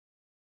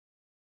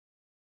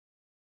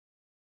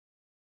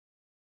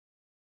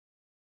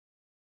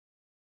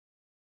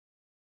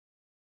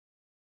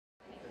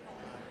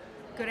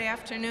Good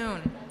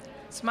afternoon.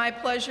 It's my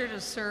pleasure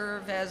to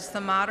serve as the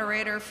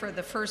moderator for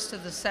the first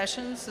of the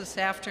sessions this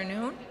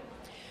afternoon.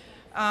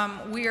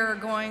 We are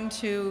going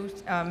to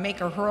make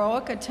a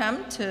heroic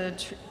attempt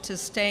to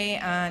stay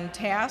on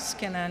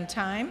task and on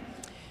time.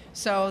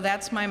 So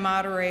that's my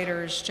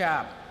moderator's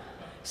job.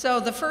 So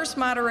the first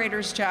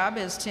moderator's job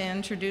is to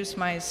introduce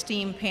my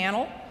esteemed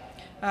panel,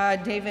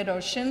 David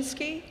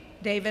Oshinsky,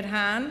 David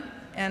Hahn,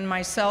 and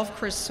myself,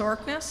 Chris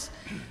Sorkness.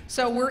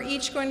 So we're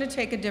each going to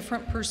take a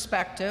different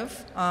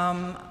perspective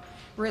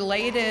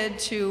related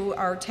to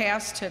our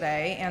task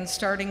today, and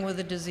starting with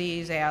the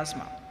disease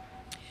asthma.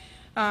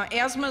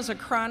 Asthma is a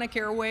chronic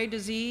airway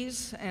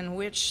disease in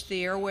which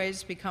the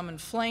airways become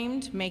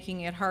inflamed,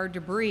 making it hard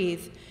to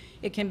breathe.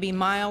 It can be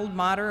mild,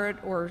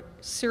 moderate, or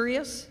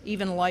serious,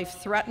 even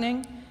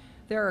life-threatening.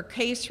 There are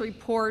case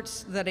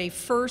reports that a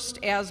first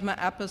asthma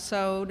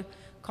episode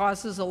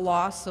causes a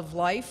loss of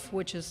life,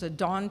 which is a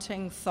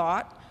daunting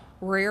thought,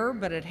 rare,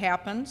 but it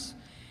happens.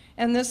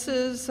 And this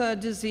is a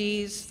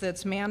disease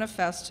that's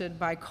manifested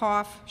by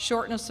cough,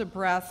 shortness of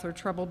breath or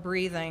trouble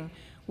breathing,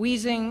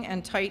 wheezing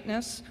and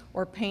tightness,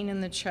 or pain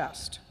in the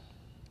chest.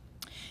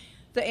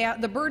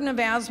 The burden of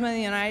asthma in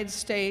the United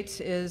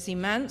States is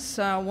immense.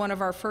 One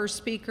of our first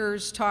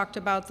speakers talked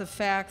about the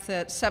fact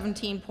that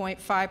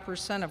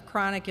 17.5% of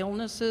chronic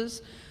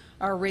illnesses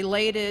are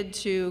related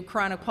to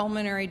chronic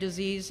pulmonary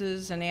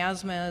diseases, and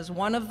asthma is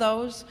one of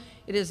those.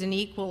 It is an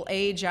equal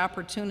age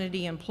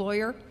opportunity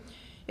employer.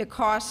 It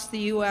costs the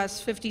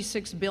U.S.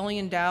 $56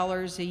 billion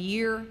a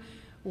year,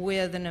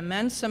 with an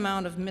immense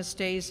amount of missed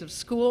days of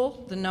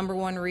school, the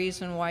 #1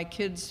 reason why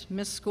kids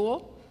miss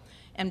school,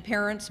 and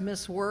parents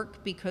miss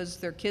work because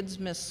their kids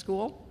miss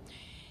school.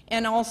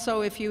 And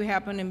also, if you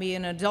happen to be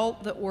an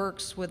adult that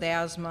works with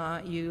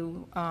asthma,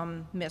 you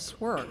miss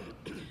work.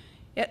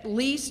 At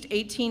least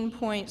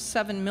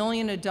 18.7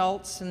 million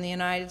adults in the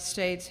United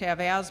States have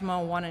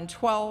asthma, 1 in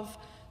 12,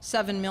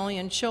 7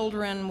 million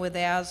children with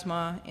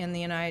asthma in the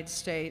United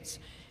States,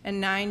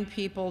 and 9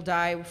 people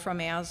die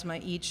from asthma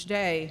each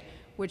day,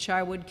 which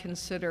I would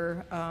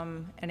consider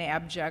an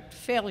abject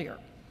failure.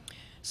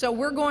 So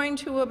we're going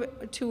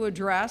to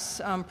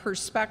address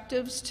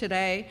perspectives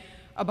today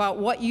about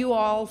what you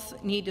all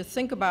need to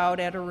think about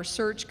at a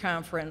research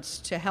conference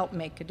to help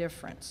make a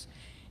difference.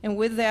 And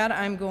with that,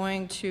 I'm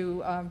going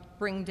to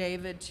bring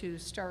David to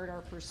start our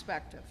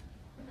perspective.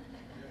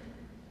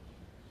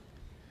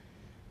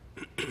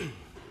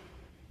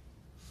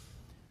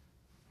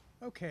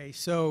 Okay,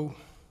 so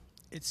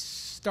it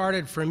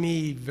started for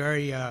me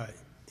very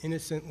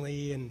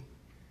innocently and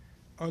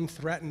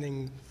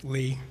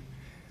unthreateningly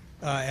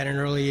at an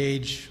early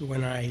age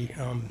when I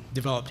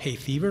developed hay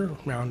fever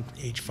around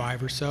age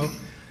 5 or so.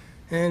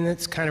 And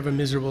it's kind of a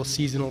miserable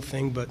seasonal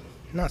thing, but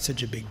not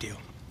such a big deal.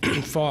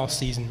 Fall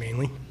season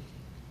mainly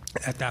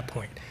at that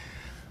point.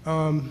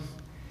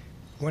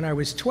 When I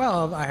was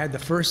 12, I had the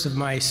first of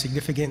my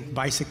significant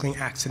bicycling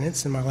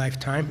accidents in my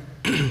lifetime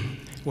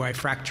where I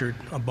fractured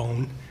a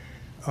bone.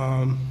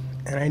 And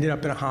I ended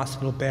up in a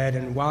hospital bed,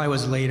 and while I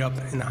was laid up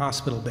in the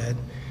hospital bed,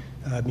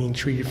 being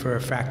treated for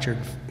a fractured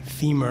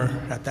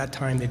femur, at that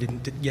time they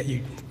didn't get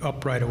you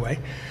up right away,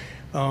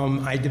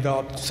 I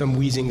developed some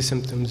wheezing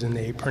symptoms, and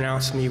they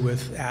pronounced me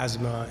with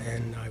asthma,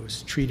 and I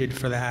was treated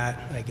for that,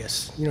 I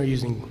guess,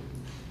 using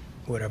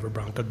whatever,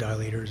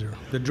 bronchodilators, or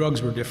the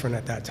drugs were different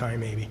at that time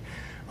maybe.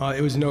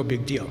 It was no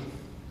big deal.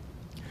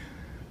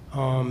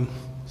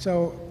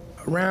 So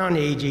around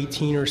age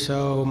 18 or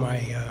so,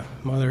 my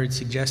mother had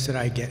suggested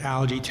I get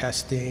allergy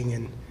testing,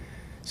 and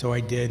so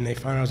I did, and they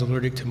found I was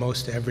allergic to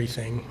most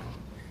everything,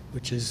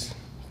 which is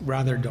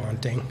rather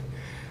daunting.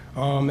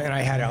 And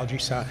I had allergy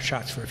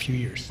shots for a few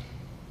years.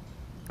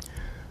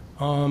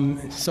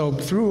 So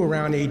through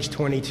around age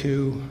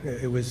 22,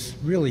 it was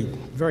really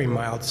very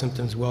mild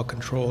symptoms, well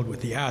controlled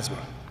with the asthma.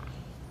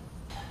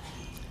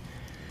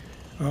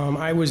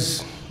 I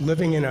was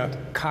living in a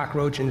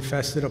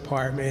cockroach-infested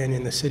apartment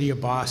in the city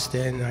of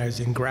Boston. I was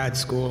in grad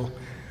school.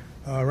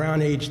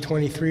 Around age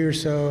 23 or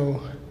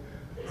so,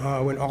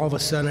 when all of a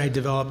sudden I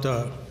developed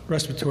a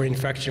respiratory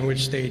infection,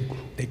 which they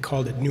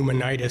called it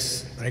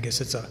pneumonitis. I guess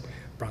it's a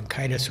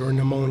bronchitis or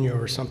pneumonia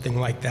or something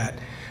like that.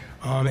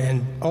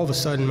 And all of a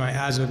sudden my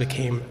asthma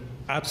became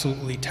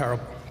absolutely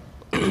terrible.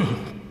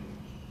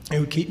 It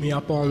would keep me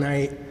up all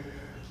night,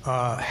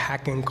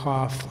 hacking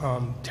cough,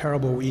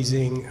 terrible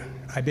wheezing.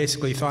 I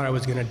basically thought I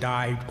was going to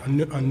die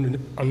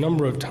a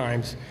number of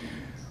times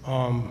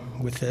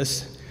with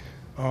this.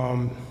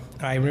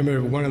 I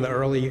remember one of the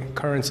early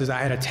occurrences, I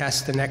had a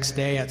test the next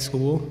day at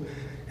school,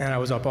 and I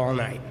was up all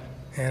night.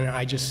 And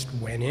I just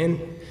went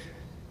in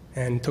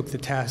and took the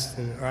test,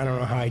 and I don't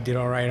know how I did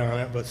all right on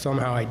it, but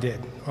somehow I did.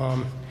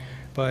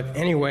 But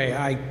anyway,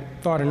 I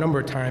thought a number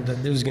of times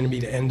that this was going to be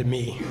the end of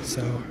me.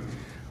 So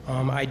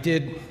I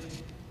did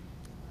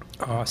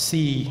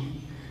see,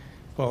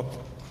 well,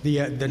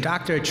 the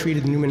doctor had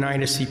treated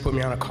pneumonitis. He put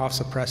me on a cough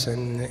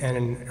suppressant and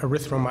an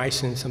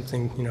erythromycin,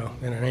 something,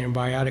 and an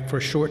antibiotic for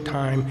a short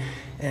time,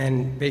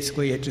 and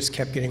basically it just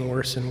kept getting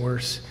worse and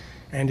worse.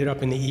 I ended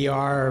up in the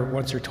ER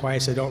once or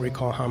twice, I don't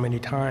recall how many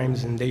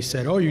times, and they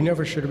said, oh, you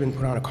never should have been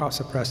put on a cough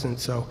suppressant,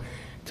 so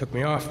took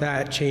me off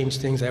that,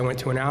 changed things. I went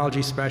to an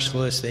allergy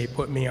specialist, they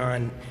put me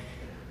on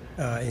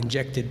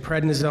injected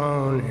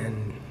prednisone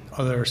and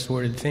other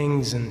assorted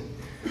things, and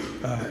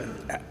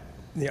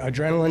the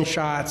adrenaline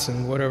shots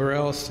and whatever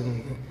else.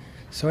 And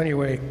so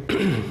anyway,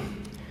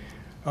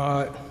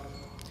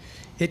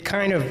 it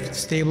kind of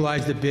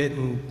stabilized a bit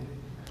and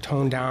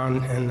toned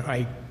down, and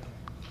I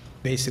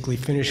basically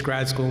finished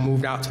grad school,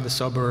 moved out to the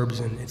suburbs,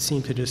 and it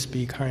seemed to just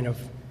be kind of,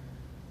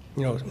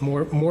 you know,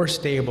 more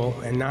stable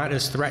and not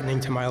as threatening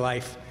to my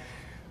life.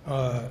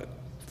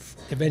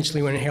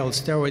 Eventually, when inhaled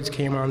steroids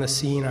came on the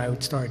scene, I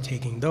would start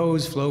taking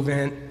those,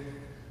 Flovent,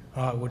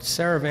 with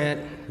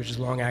Ceravent, which is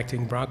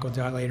long-acting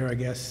bronchodilator, I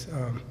guess.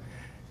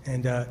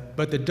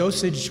 But the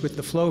dosage with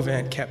the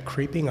Flovent kept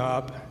creeping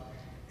up,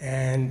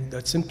 and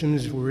the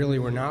symptoms really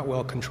were not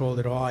well controlled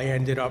at all. I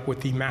ended up with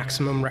the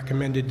maximum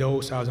recommended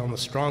dose. I was on the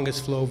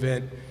strongest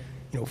Flovent,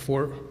 you know,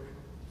 four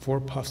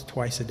puffs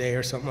twice a day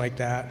or something like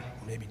that,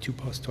 maybe 2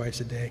 puffs twice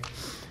a day.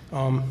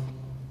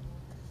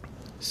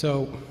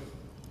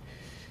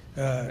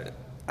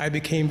 I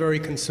became very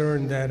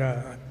concerned that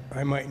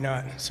I might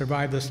not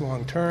survive this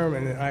long term,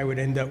 and I would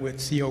end up with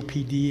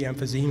COPD,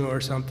 emphysema, or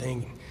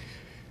something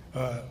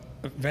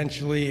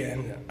eventually.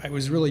 And I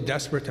was really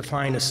desperate to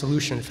find a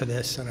solution for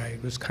this, and I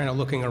was kind of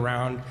looking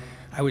around.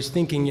 I was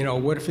thinking, you know,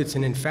 what if it's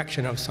an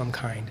infection of some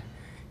kind?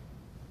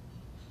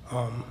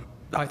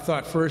 I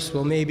thought first,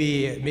 well,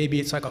 maybe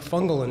it's like a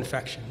fungal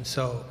infection.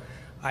 So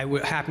I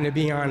happened to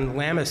be on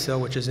Lamisil,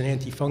 which is an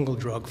antifungal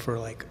drug, for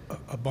like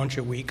a bunch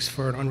of weeks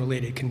for an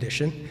unrelated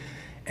condition,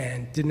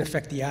 and didn't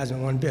affect the asthma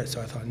one bit. So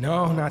I thought,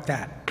 no, not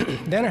that.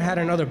 Then I had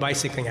another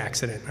bicycling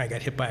accident. I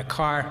got hit by a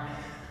car.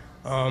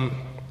 I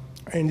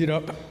ended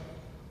up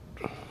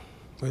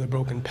with a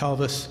broken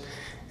pelvis.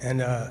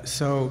 And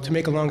so to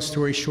make a long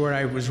story short,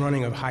 I was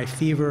running a high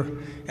fever.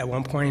 At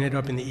one point, I ended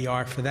up in the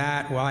ER for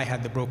that while I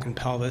had the broken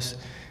pelvis.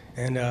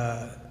 And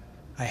I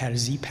had a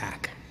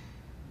Z-Pak,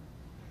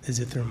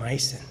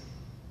 azithromycin.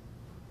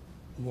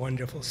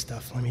 Wonderful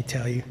stuff, let me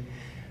tell you.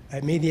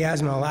 It made the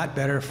asthma a lot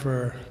better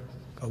for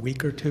a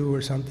week or two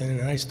or something,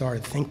 and I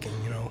started thinking,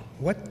 you know,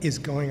 what is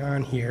going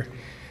on here?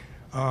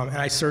 And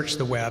I searched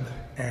the web,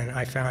 and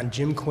I found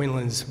Jim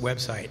Quinlan's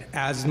website,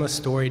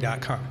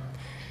 asthmastory.com.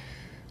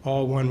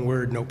 All one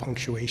word, no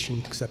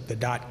punctuation, except the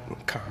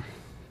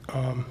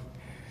 .com.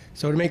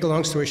 So to make a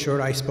long story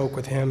short, I spoke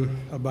with him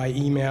by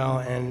email,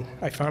 and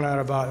I found out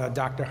about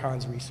Dr.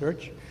 Hahn's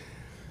research.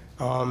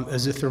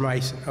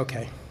 Azithromycin,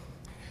 okay.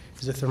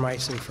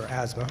 Azithromycin for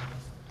asthma.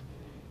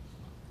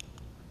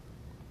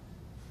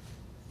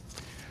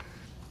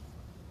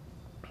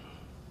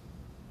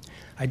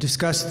 I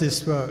discussed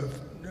this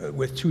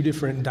with 2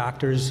 different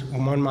doctors,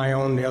 one my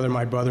own, the other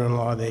my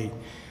brother-in-law. They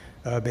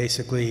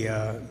basically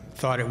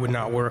thought it would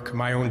not work.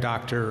 My own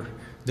doctor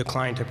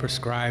declined to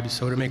prescribe.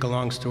 So to make a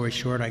long story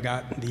short, I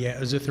got the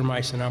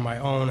azithromycin on my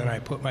own, and I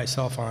put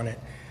myself on it.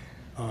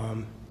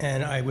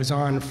 And I was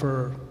on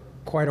for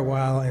quite a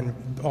while, and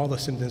all the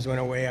symptoms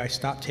went away. I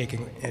stopped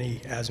taking any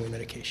asthma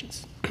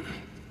medications.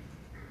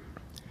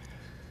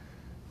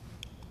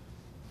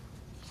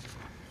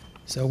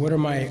 So what are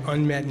my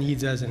unmet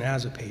needs as an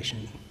asthma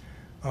patient?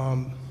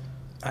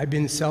 I've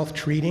been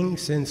self-treating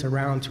since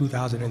around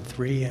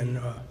 2003, and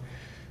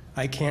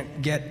I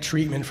can't get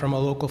treatment from a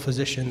local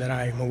physician that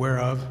I'm aware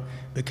of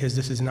because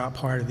this is not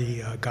part of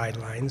the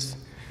guidelines.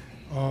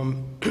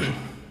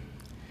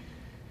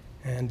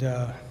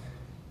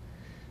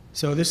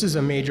 So this is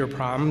a major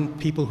problem.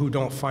 People who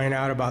don't find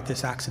out about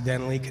this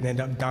accidentally can end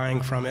up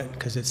dying from it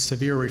because it's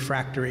severe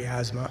refractory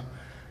asthma.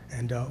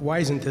 And why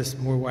isn't this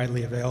more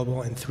widely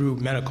available and through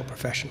medical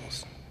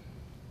professionals?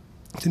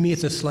 To me,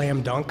 it's a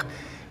slam dunk.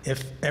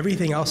 If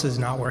everything else is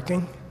not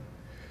working,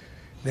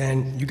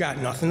 then you got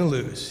nothing to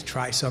lose.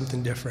 Try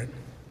something different.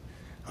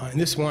 In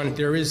this one,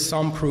 there is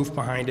some proof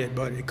behind it,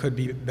 but it could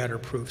be better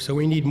proof. So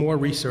we need more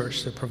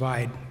research to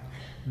provide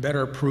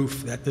better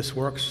proof that this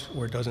works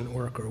or doesn't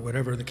work or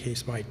whatever the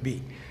case might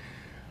be.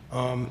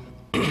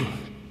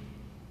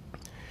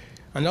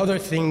 Another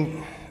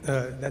thing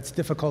that's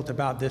difficult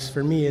about this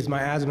for me is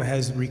my asthma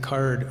has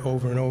recurred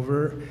over and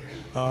over.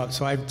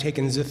 So I've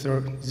taken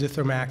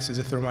Zithromax,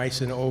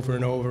 azithromycin over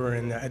and over,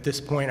 and at this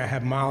point I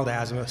have mild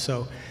asthma.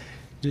 So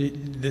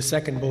the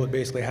second bullet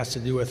basically has to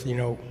do with, you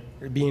know,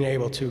 being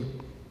able to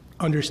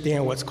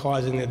understand what's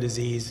causing the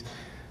disease.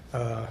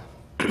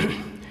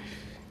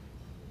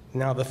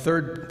 Now the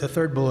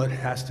third bullet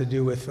has to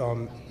do with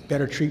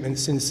better treatment,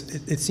 since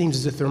it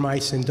seems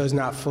azithromycin does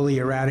not fully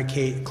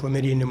eradicate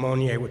chlamydia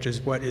pneumoniae, which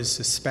is what is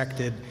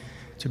suspected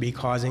to be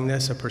causing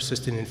this, a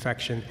persistent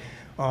infection.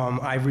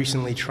 I've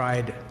recently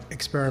tried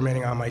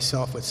experimenting on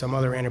myself with some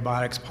other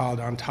antibiotics piled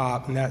on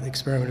top, and that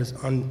experiment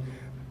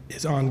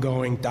is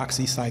ongoing,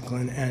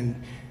 doxycycline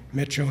and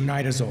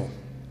metronidazole.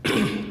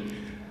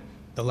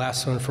 The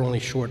last one for only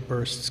short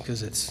bursts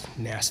because it's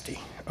nasty.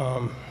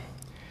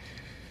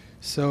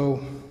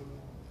 So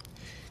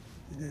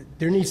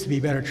there needs to be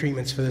better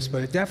treatments for this,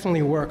 but it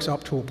definitely works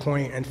up to a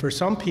point. And for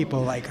some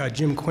people, like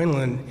Jim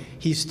Quinlan,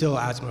 he's still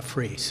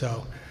asthma-free.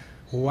 So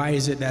why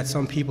is it that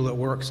some people it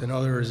works and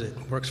others it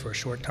works for a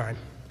short time?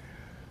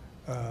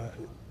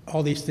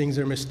 All these things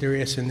are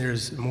mysterious, and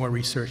there's more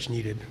research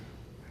needed.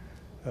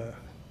 Thank you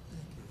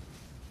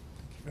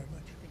very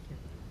much. Thank you.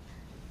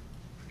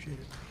 Appreciate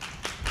it.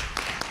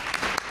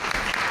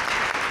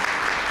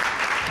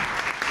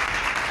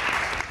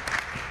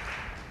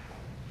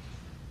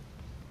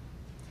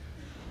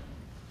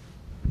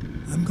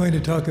 I'm going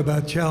to talk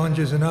about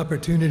challenges and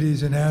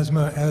opportunities in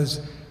asthma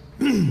as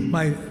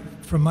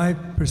from my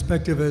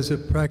perspective as a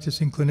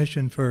practicing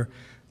clinician for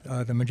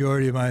the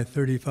majority of my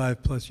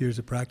 35 plus years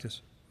of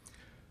practice.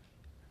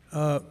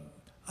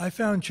 I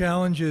found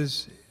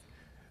challenges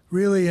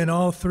really in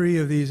all three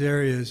of these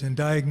areas, in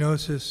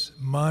diagnosis,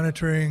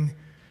 monitoring,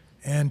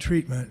 and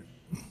treatment.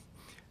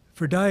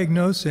 For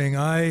diagnosing,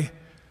 I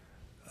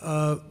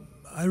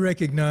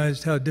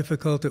recognized how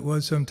difficult it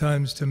was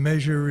sometimes to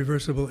measure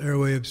reversible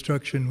airway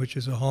obstruction, which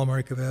is a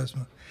hallmark of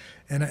asthma.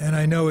 And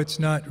I know it's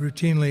not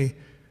routinely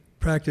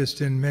practiced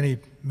in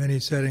many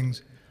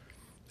settings.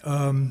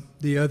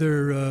 The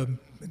other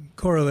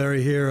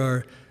corollary here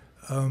are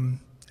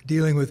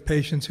dealing with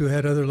patients who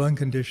had other lung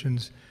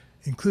conditions,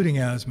 including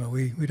asthma.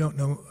 We don't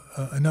know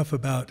enough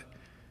about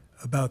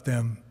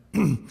them.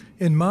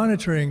 In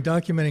monitoring,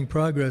 documenting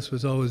progress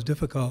was always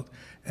difficult,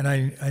 and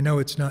I know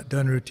it's not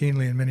done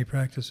routinely in many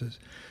practices.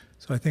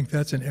 So I think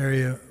that's an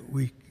area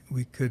we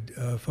could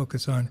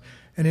focus on.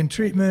 And in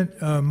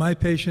treatment, my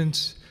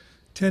patients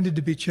tended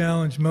to be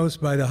challenged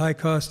most by the high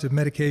cost of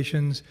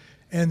medications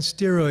and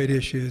steroid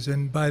issues.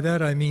 And by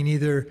that I mean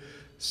either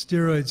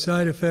steroid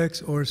side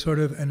effects or sort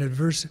of an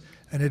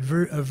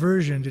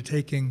aversion to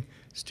taking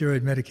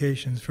steroid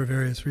medications for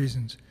various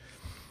reasons.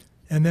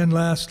 And then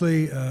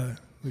lastly,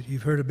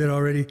 you've heard a bit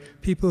already,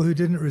 people who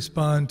didn't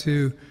respond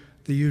to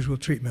the usual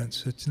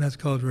treatments, and that's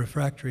called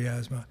refractory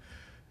asthma.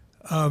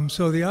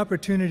 So the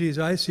opportunities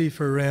I see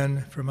for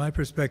REN, from my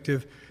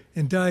perspective,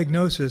 in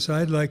diagnosis,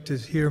 I'd like to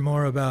hear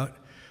more about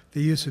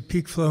the use of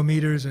peak flow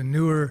meters and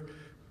newer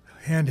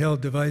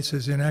handheld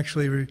devices in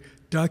actually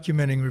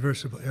documenting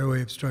reversible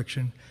airway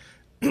obstruction.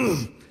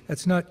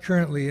 That's not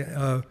currently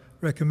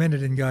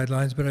recommended in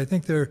guidelines, but I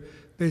think there are,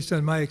 based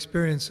on my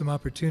experience, some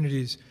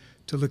opportunities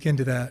to look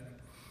into that.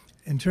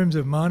 In terms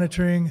of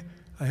monitoring,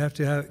 I have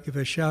to give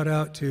a shout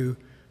out to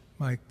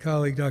my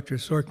colleague, Dr.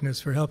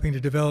 Sorkness, for helping to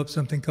develop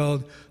something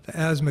called the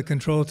Asthma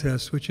Control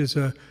Test, which is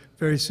a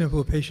very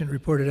simple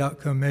patient-reported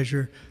outcome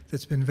measure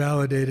that's been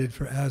validated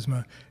for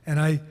asthma. And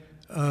I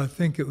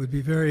think it would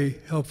be very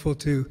helpful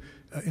to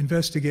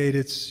investigate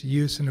its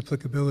use and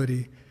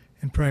applicability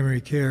in primary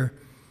care.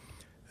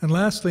 And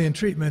lastly, in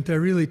treatment, there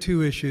are really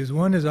two issues.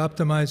 One is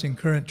optimizing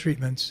current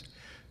treatments,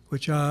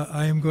 which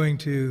I am going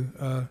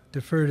to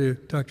defer to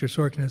Dr.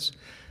 Sorkness.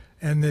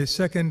 And the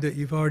second that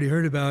you've already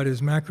heard about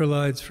is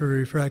macrolides for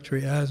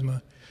refractory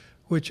asthma,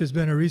 which has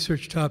been a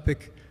research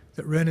topic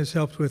that REN has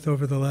helped with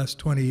over the last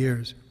 20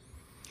 years.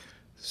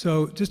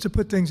 So just to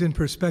put things in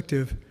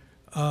perspective,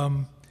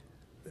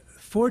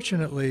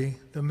 fortunately,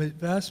 the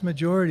vast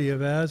majority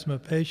of asthma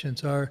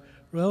patients are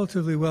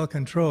relatively well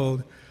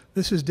controlled.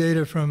 This is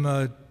data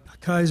from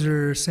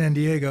Kaiser San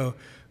Diego,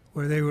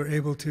 where they were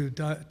able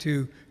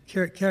to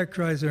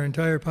characterize their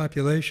entire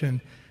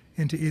population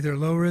into either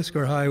low risk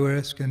or high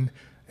risk,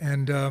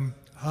 and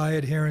high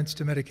adherence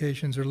to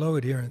medications or low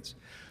adherence.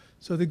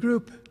 So the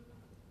group,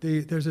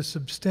 there's a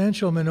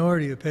substantial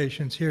minority of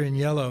patients here in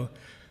yellow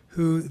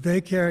who they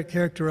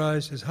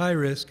characterized as high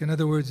risk. In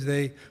other words,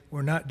 they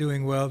were not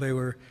doing well. They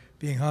were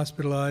being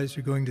hospitalized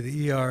or going to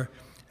the ER,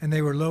 and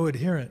they were low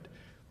adherent.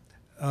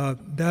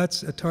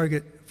 That's a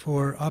target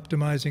for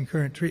optimizing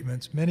current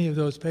treatments. Many of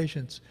those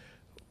patients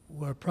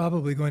were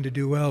probably going to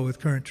do well with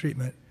current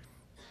treatment.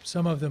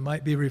 Some of them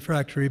might be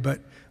refractory, but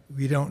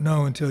we don't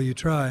know until you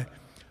try.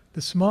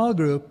 The small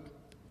group,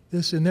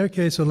 this in their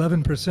case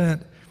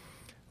 11%,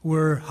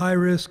 were high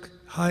risk,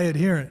 high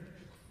adherent.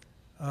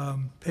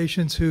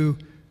 Patients who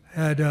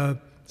had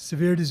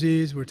severe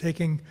disease, were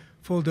taking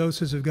full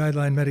doses of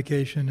guideline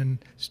medication and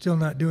still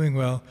not doing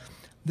well.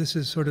 This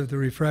is sort of the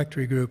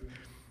refractory group.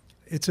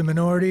 It's a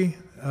minority.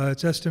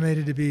 It's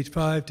estimated to be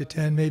 5 to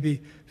 10,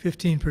 maybe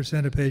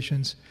 15% of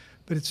patients,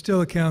 but it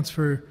still accounts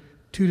for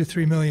 2 to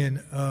 3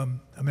 million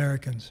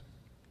Americans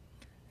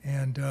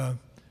and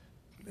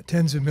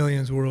tens of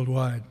millions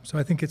worldwide. So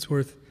I think it's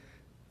worth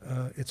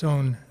its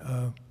own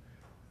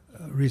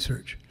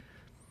research.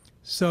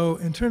 So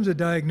in terms of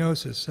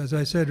diagnosis, as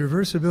I said,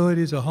 reversibility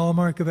is a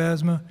hallmark of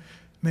asthma.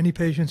 Many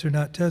patients are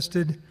not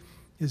tested.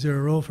 Is there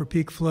a role for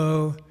peak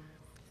flow?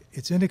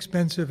 It's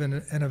inexpensive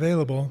and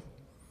available,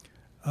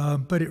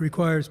 but it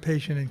requires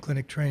patient and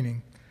clinic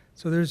training.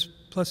 So there's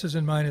pluses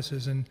and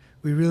minuses, and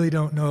we really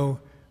don't know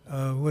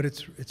what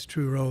its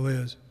true role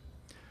is.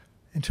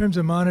 In terms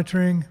of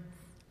monitoring,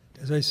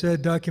 as I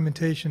said,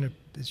 documentation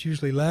is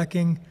usually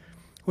lacking.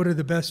 What are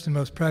the best and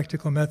most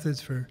practical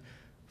methods for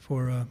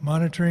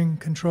monitoring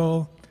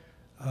control?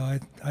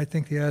 I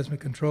think the asthma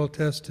control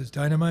test is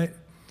dynamite,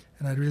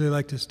 and I'd really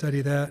like to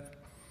study that.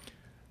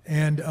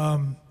 And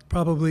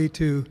probably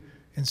to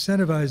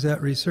incentivize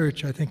that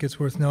research, I think it's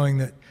worth knowing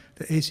that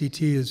the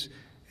ACT is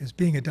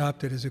being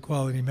adopted as a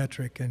quality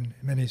metric in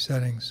many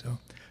settings. So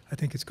I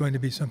think it's going to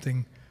be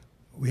something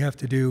we have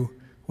to do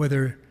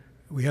whether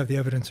we have the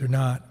evidence or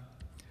not.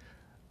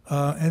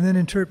 And then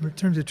in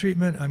terms of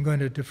treatment, I'm going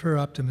to defer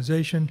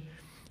optimization.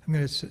 I'm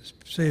going to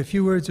say a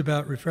few words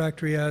about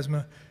refractory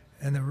asthma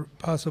and the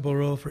possible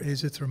role for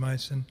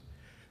azithromycin.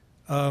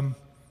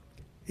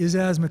 Is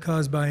asthma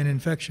caused by an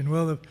infection?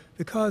 Well,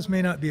 the cause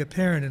may not be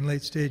apparent in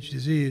late-stage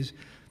disease,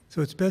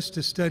 so it's best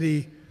to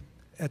study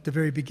at the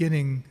very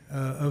beginning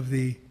of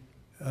the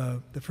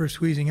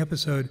first wheezing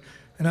episode.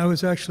 And I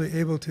was actually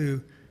able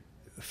to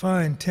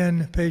find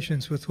 10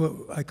 patients with what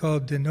I call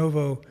de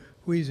novo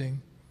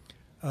wheezing,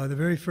 the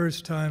very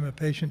first time a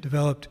patient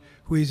developed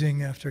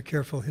wheezing after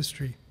careful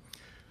history.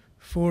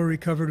 4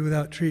 recovered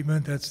without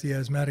treatment. That's the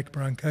asthmatic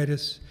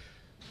bronchitis,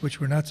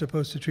 which we're not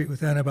supposed to treat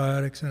with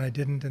antibiotics, and I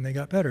didn't, and they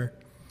got better.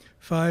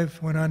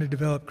 5 went on to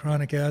develop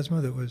chronic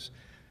asthma that was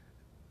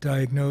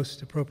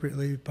diagnosed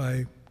appropriately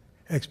by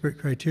expert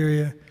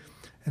criteria,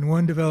 and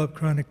 1 developed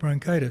chronic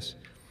bronchitis.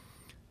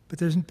 But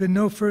there's been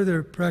no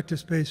further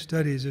practice-based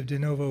studies of de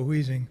novo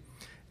wheezing.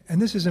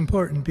 And this is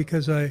important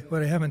because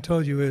what I haven't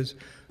told you is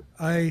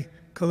I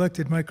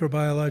collected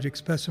microbiologic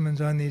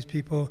specimens on these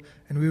people,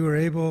 and we were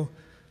able,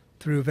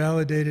 through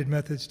validated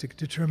methods, to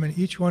determine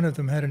each one of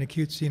them had an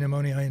acute C.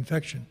 pneumoniae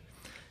infection.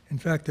 In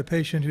fact, the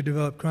patient who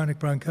developed chronic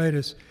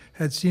bronchitis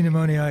had C.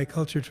 pneumoniae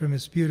cultured from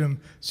his sputum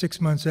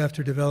 6 months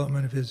after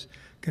development of his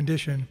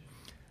condition,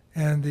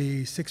 and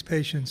the 6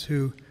 patients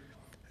who,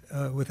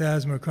 with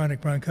asthma or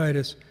chronic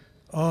bronchitis,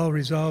 all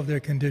resolved their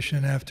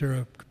condition after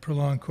a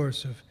prolonged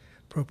course of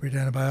appropriate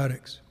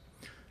antibiotics.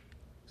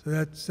 So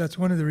that's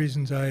one of the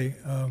reasons I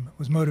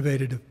was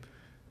motivated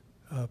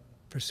to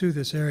pursue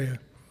this area.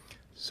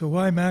 So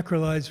why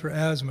macrolides for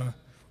asthma?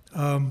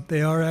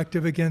 They are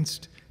active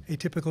against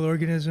atypical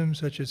organisms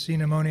such as C.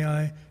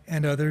 pneumoniae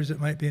and others that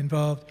might be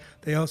involved.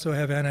 They also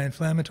have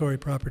anti-inflammatory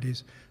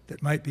properties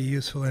that might be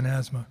useful in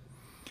asthma.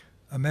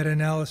 A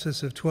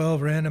meta-analysis of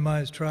 12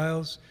 randomized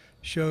trials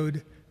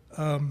showed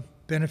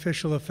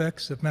beneficial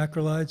effects of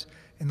macrolides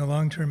in the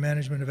long-term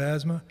management of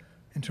asthma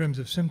in terms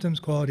of symptoms,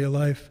 quality of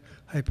life,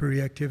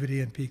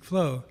 hyperreactivity, and peak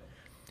flow.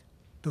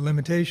 The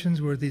limitations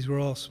were these were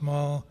all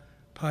small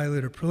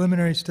pilot or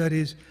preliminary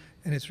studies,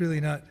 and it's really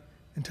not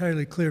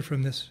entirely clear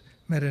from this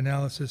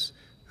meta-analysis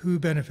who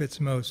benefits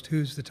most,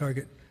 who's the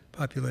target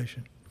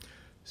population.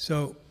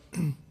 So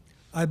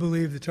I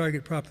believe the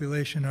target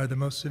population are the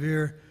most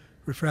severe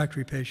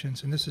refractory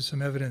patients, and this is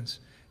some evidence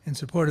in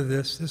support of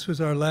this. This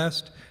was our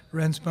last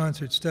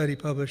Ren-sponsored study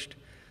published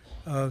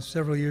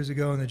several years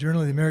ago in the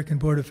Journal of the American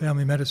Board of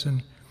Family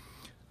Medicine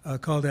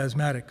called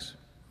Asthmatics.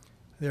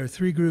 There are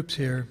 3 groups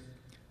here.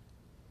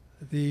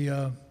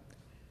 This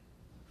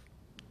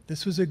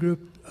was a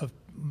group of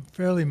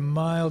fairly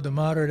mild to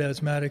moderate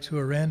asthmatics who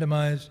were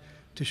randomized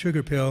to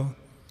sugar pill.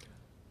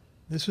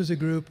 This was a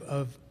group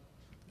of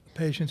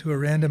patients who were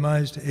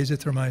randomized to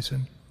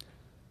azithromycin.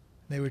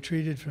 They were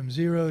treated from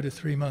 0 to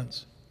 3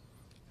 months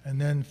and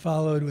then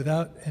followed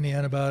without any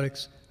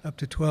antibiotics up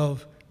to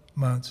 12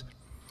 months.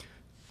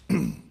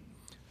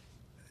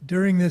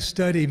 During this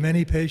study,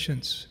 many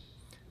patients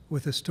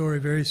with a story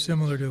very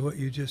similar to what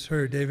you just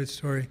heard, David's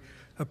story,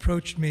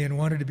 approached me and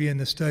wanted to be in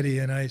the study,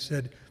 and I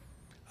said,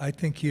 I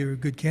think you're a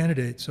good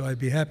candidate, so I'd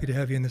be happy to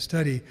have you in the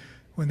study.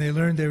 When they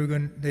learned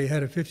they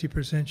had a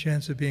 50%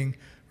 chance of being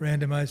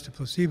randomized to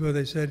placebo,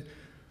 they said,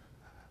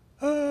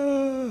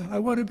 I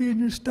want to be in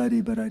your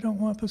study, but I don't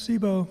want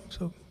placebo.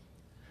 So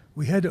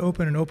we had to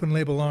open an open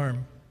label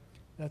arm.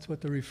 That's what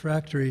the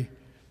refractory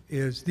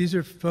is. These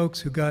are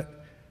folks who got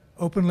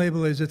open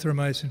label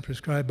azithromycin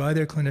prescribed by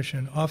their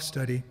clinician off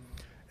study,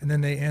 and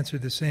then they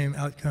answered the same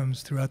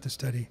outcomes throughout the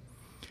study.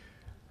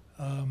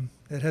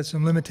 It had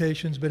some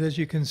limitations, but as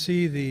you can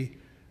see, the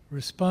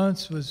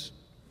response was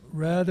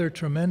rather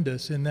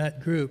tremendous in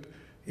that group.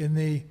 In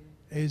the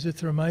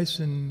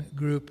azithromycin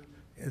group,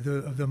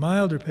 of the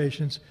milder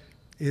patients,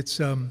 it's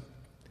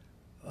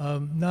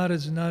not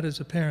as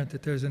apparent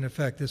that there's an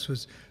effect. This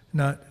was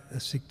not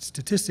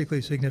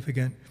statistically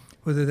significant.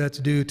 Whether that's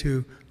due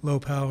to low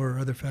power or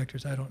other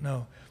factors, I don't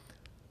know.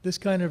 This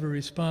kind of a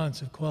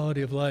response of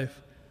quality of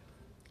life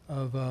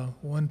of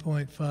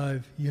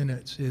 1.5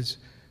 units is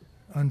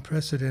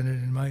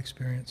unprecedented in my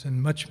experience,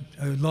 and much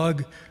a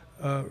log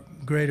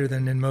greater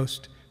than in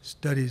most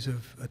studies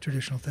of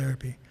traditional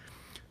therapy.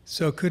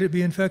 So could it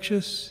be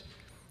infectious?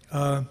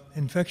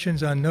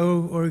 Infections on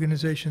no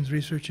organization's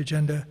research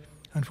agenda,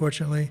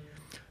 unfortunately.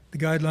 The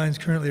guidelines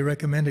currently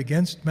recommend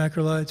against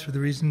macrolides for the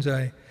reasons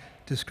I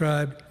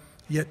described,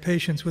 yet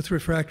patients with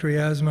refractory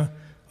asthma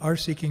are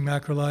seeking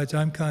macrolides.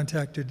 I'm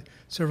contacted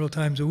several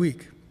times a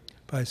week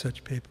by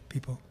such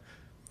people.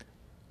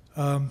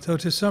 So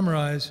to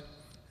summarize,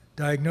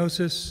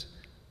 diagnosis,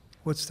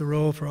 what's the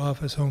role for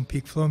office home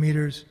peak flow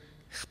meters,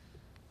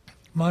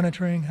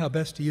 monitoring, how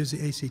best to use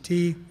the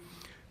ACT,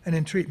 and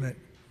in treatment,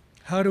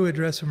 how to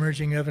address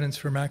emerging evidence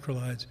for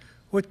macrolides.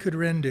 What could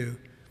Ren do?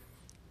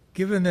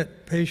 given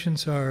that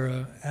patients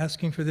are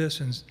asking for this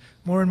and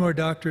more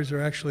doctors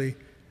are actually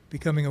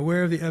becoming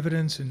aware of the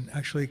evidence and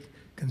actually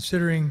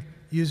considering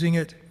using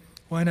it,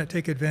 why not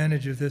take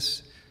advantage of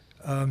this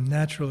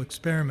natural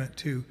experiment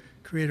to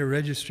create a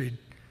registry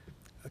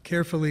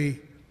carefully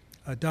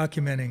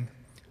documenting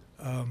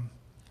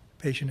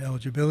patient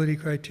eligibility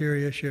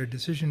criteria, shared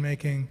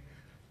decision-making,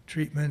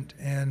 treatment,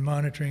 and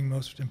monitoring,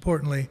 most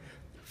importantly,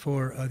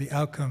 for the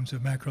outcomes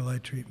of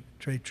macrolide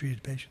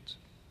treated patients.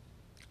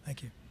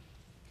 Thank you.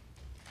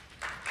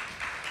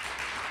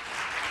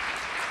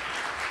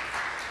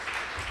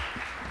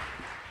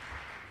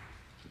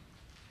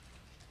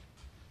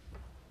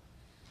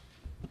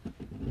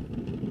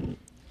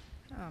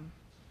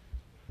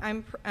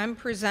 I'm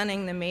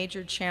presenting the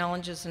major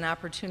challenges and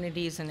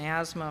opportunities in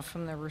asthma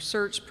from the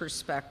research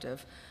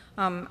perspective.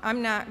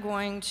 I'm not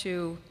going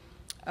to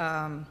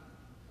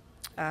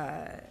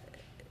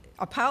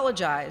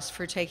apologize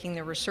for taking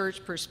the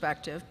research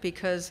perspective,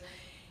 because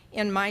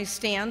in my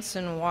stance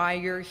and why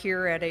you're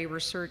here at a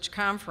research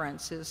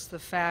conference is the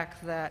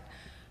fact that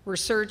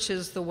research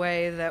is the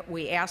way that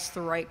we ask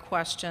the right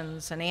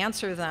questions and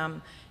answer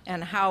them,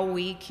 and how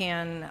we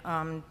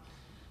can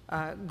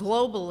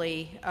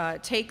globally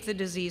take the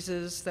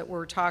diseases that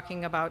we're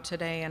talking about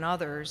today and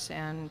others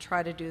and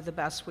try to do the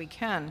best we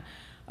can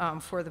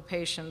for the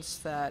patients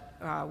that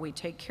we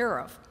take care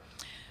of.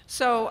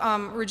 So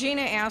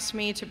Regina asked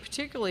me to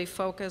particularly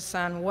focus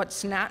on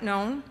what's not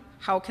known,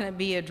 how can it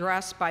be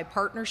addressed by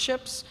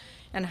partnerships,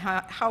 and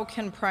how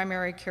can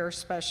primary care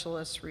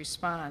specialists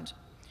respond.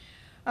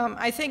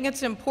 I think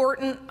it's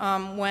important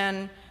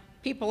when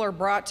people are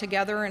brought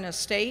together in a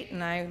state,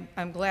 and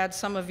I'm glad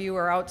some of you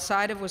are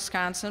outside of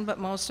Wisconsin, but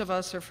most of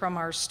us are from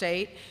our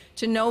state,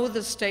 to know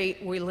the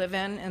state we live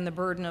in and the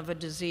burden of a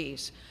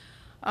disease.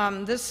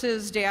 This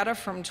is data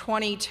from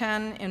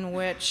 2010 in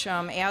which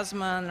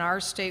asthma in our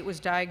state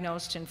was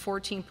diagnosed in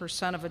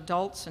 14% of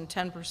adults and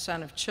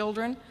 10% of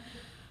children.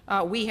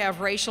 We have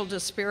racial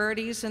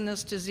disparities in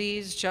this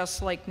disease,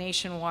 just like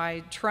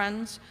nationwide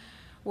trends,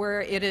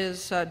 where it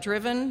is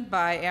driven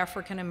by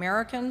African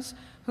Americans,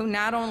 who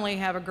not only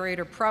have a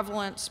greater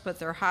prevalence, but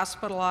they're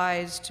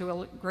hospitalized to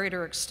a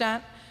greater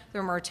extent,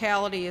 their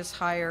mortality is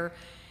higher,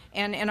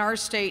 and in our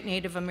state,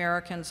 Native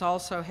Americans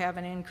also have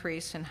an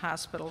increase in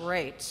hospital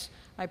rates.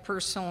 I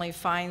personally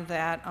find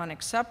that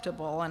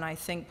unacceptable, and I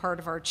think part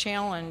of our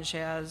challenge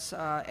as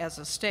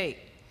a state.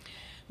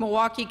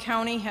 Milwaukee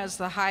County has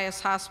the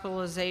highest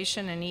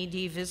hospitalization and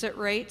ED visit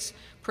rates,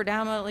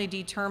 predominantly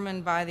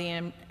determined by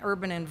the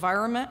urban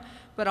environment,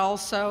 but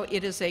also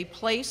it is a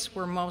place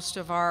where most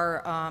of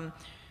our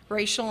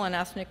racial and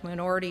ethnic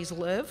minorities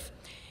live.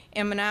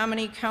 And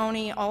Menominee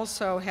County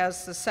also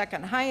has the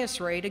second highest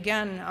rate,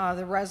 again,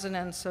 the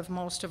residents of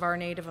most of our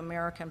Native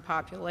American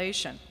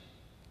population.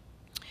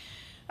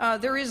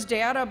 There is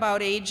data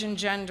about age and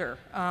gender.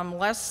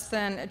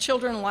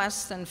 Children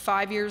less than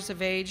 5 years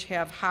of age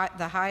have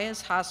the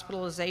highest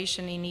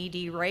hospitalization in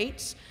ED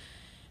rates.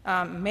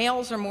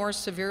 Males are more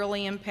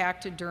severely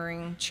impacted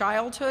during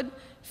childhood.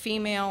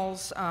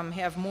 Females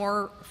have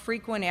more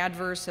frequent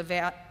adverse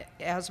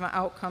asthma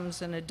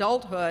outcomes in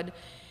adulthood,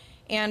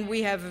 and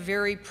we have a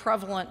very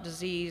prevalent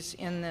disease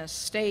in this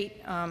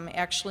state,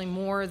 actually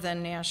more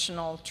than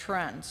national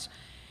trends.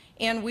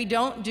 And we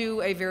don't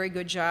do a very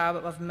good job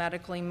of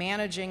medically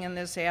managing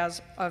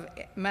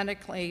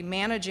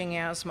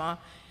asthma.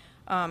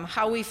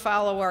 How we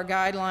follow our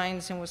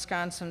guidelines in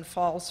Wisconsin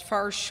falls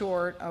far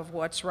short of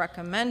what's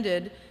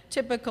recommended,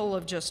 typical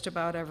of just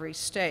about every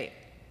state.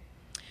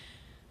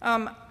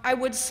 I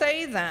would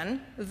say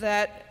then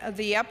that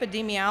the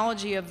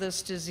epidemiology of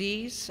this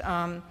disease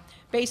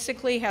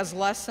basically has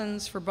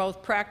lessons for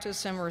both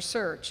practice and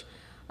research.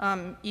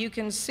 You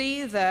can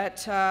see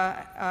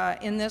that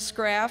in this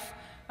graph,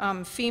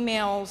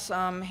 females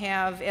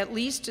have at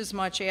least as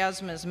much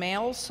asthma as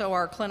males, so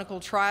our clinical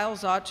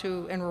trials ought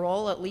to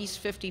enroll at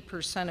least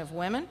 50% of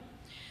women.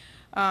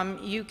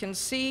 You can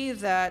see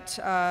that,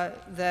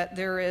 that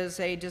there is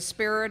a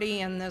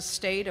disparity in this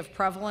state of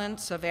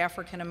prevalence of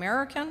African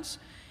Americans,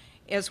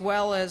 as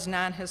well as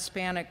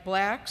non-Hispanic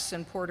blacks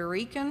and Puerto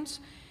Ricans,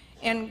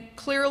 and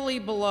clearly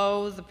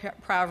below the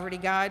poverty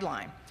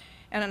guideline.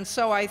 And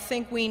so I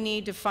think we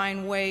need to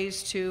find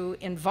ways to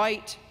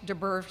invite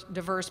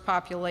diverse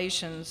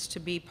populations to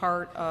be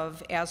part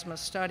of asthma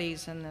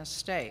studies in this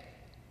state.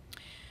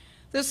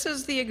 This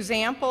is the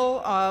example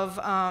of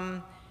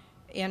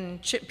in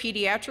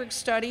pediatric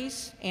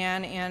studies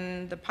and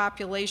in the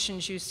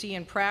populations you see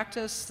in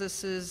practice.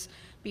 This is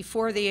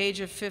before the age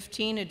of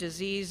 15, a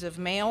disease of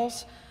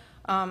males,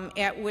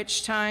 at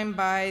which time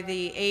by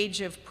the age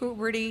of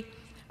puberty,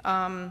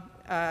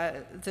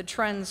 the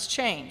trends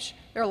change.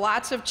 There are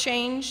lots of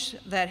change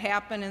that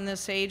happen in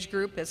this age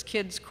group as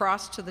kids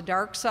cross to the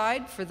dark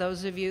side, for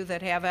those of you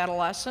that have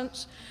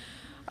adolescents.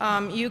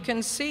 You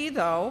can see,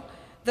 though,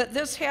 that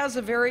this has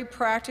a very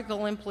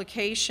practical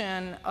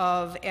implication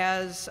of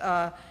as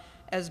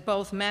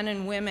both men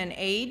and women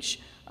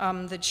age,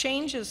 the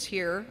changes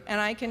here,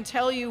 and I can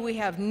tell you we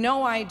have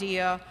no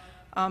idea,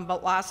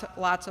 but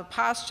lots of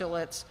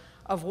postulates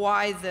of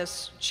why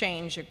this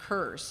change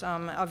occurs,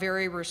 a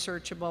very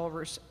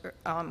researchable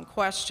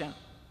question.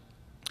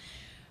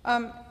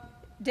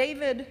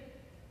 David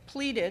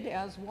pleaded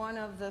as one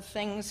of the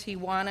things he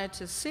wanted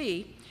to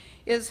see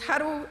is how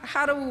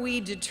do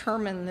we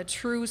determine the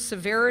true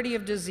severity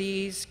of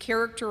disease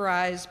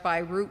characterized by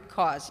root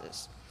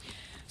causes?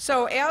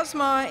 So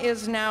asthma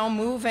is now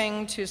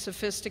moving to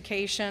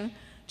sophistication,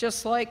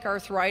 just like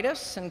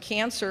arthritis and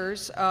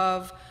cancers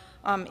of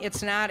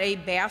it's not a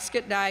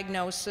basket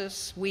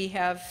diagnosis, we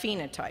have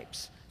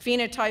phenotypes.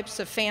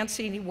 Phenotype's a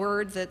fancy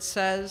word that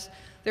says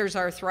there's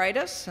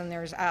arthritis, and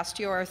there's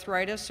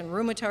osteoarthritis, and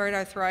rheumatoid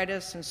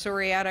arthritis, and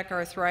psoriatic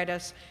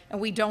arthritis, and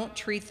we don't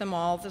treat them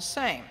all the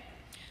same.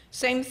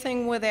 Same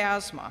thing with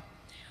asthma.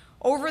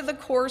 Over the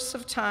course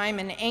of time,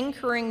 and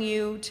anchoring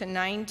you to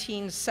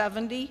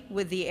 1970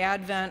 with the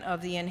advent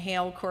of the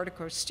inhaled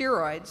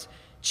corticosteroids,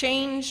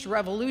 changed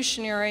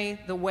revolutionary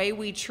the way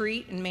we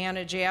treat and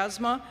manage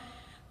asthma,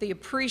 the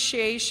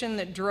appreciation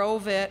that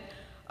drove it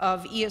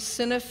of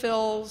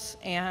eosinophils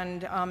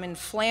and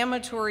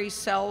inflammatory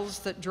cells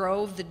that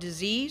drove the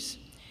disease.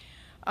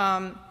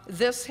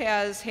 This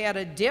has had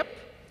a dip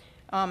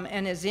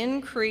and has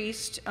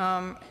increased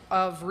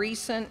of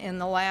recent in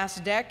the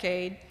last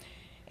decade.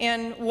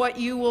 And what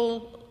you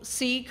will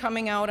see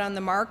coming out on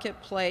the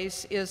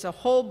marketplace is a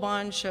whole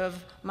bunch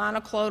of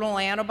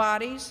monoclonal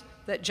antibodies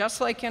that, just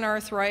like in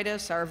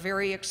arthritis, are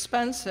very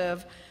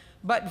expensive,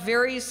 but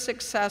very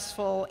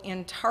successful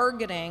in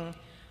targeting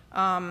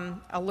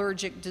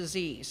allergic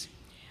disease,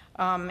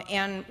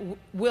 and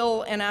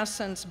will, in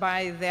essence,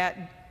 by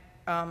that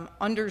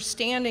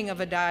understanding of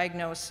a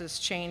diagnosis,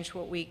 change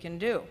what we can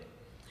do.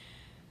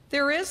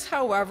 There is,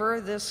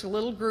 however, this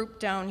little group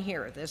down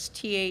here, this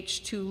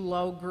Th2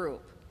 low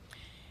group.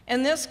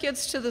 And this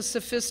gets to the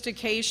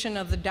sophistication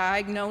of the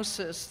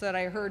diagnosis that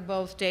I heard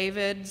both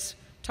Davids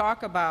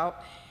talk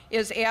about.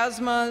 Is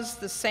asthma's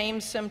the same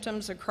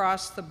symptoms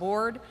across the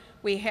board?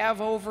 We have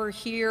over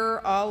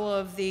here all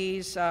of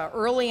these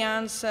early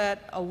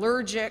onset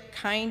allergic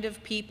kind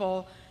of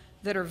people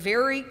that are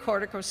very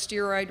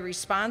corticosteroid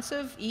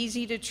responsive,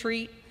 easy to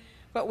treat,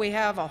 but we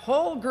have a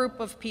whole group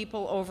of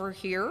people over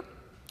here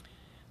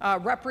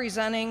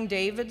representing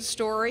David's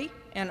story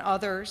and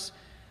others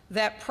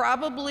that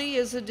probably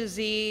is a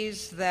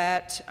disease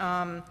that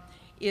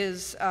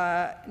is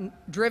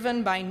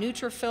driven by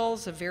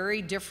neutrophils, a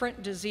very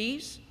different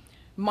disease.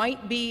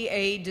 Might be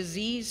a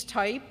disease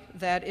type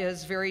that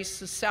is very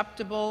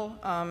susceptible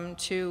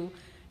to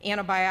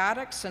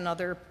antibiotics and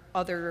other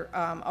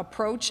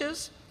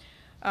approaches.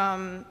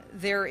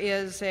 There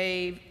is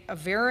a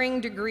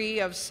varying degree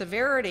of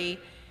severity,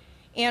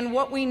 and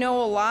what we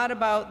know a lot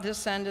about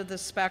this end of the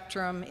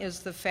spectrum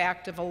is the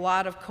fact of a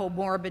lot of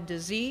comorbid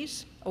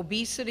disease,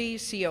 obesity,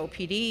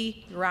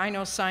 COPD,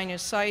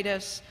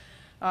 rhinosinusitis,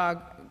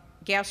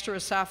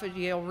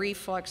 gastroesophageal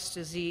reflux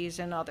disease,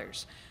 and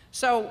others.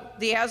 So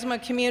the asthma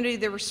community,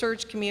 the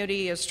research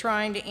community, is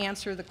trying to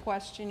answer the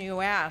question you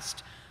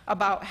asked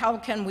about how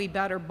can we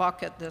better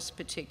bucket this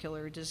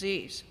particular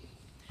disease.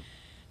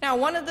 Now,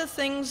 one of the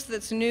things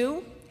that's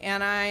new,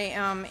 and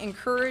I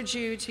encourage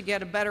you to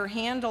get a better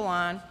handle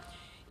on,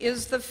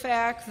 is the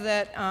fact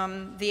that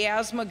the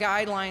asthma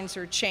guidelines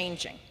are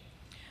changing.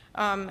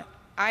 I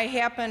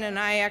happen, and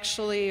I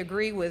actually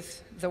agree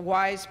with the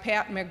wise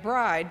Pat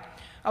McBride,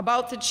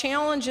 about the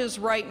challenges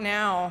right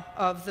now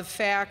of the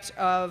fact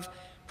of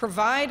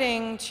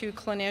providing to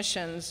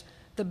clinicians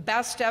the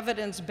best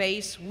evidence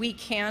base we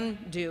can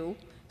do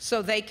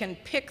so they can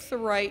pick the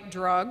right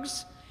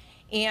drugs,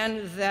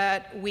 and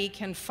that we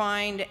can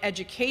find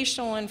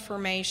educational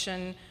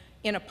information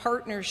in a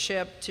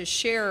partnership to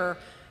share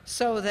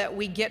so that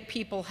we get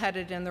people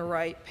headed in the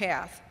right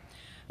path.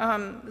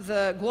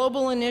 The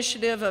global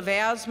initiative of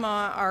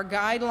asthma are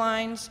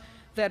guidelines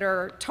that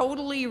are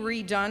totally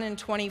redone in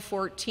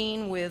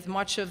 2014 with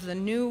much of the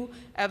new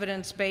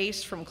evidence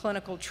base from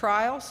clinical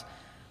trials,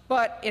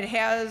 but it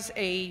has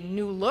a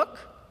new look.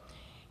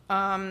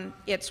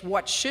 It's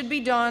what should be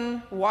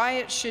done, why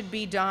it should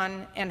be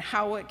done, and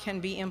how it can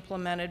be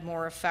implemented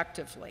more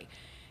effectively,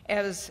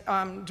 as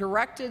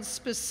directed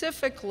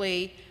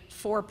specifically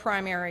for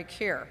primary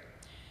care.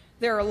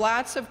 There are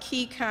lots of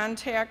key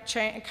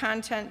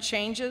content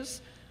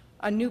changes,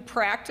 a new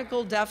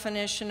practical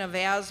definition of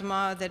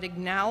asthma that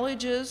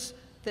acknowledges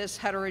this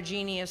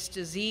heterogeneous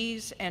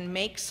disease and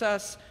makes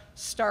us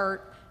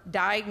start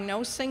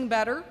diagnosing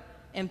better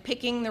and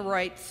picking the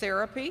right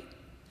therapy,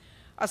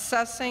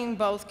 assessing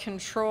both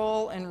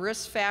control and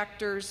risk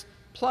factors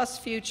plus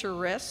future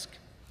risk,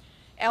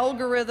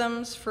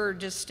 algorithms for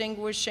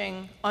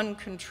distinguishing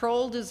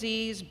uncontrolled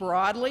disease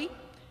broadly.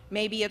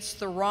 Maybe it's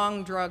the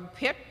wrong drug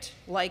picked,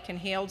 like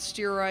inhaled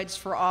steroids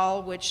for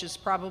all, which is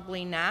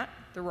probably not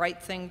the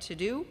right thing to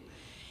do,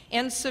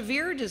 and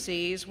severe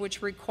disease,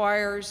 which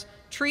requires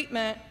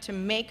treatment to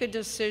make a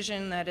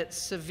decision that it's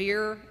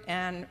severe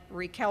and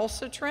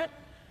recalcitrant,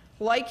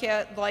 like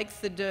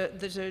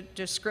the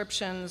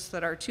descriptions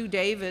that our two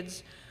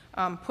Davids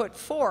put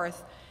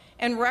forth,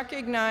 and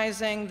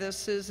recognizing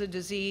this is a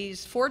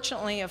disease,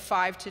 fortunately, of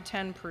 5 to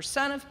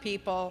 10% of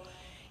people,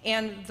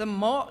 And the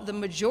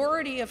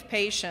majority of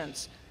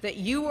patients that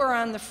you are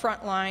on the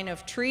front line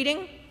of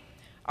treating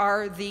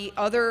are the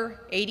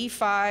other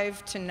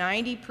 85 to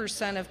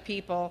 90% of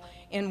people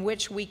in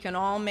which we can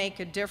all make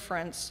a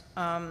difference,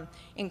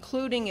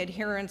 including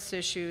adherence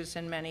issues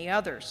and many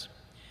others.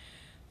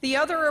 The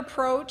other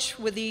approach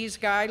with these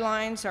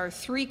guidelines are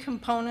 3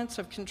 components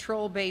of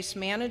control-based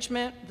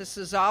management. This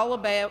is all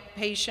about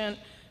patient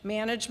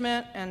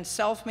management and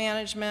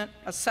self-management,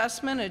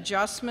 assessment,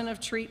 adjustment of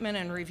treatment,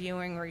 and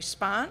reviewing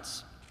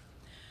response.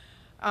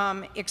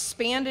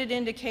 Expanded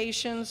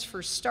indications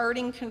for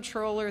starting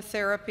controller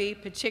therapy,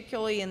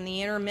 particularly in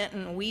the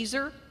intermittent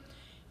wheezer,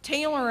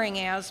 tailoring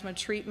asthma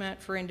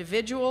treatment for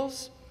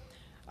individuals,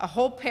 a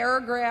whole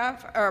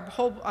paragraph, or a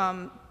whole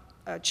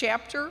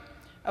chapter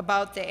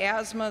about the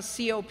asthma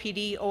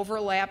COPD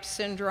overlap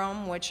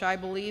syndrome, which I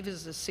believe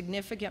is a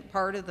significant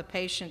part of the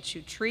patients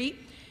you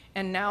treat,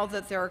 and now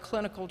that there are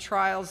clinical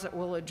trials that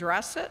will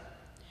address it.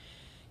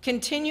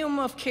 Continuum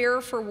of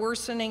care for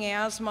worsening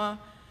asthma,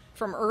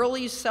 from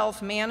early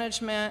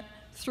self-management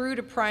through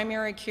to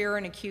primary care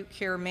and acute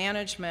care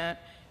management,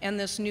 and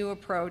this new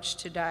approach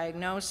to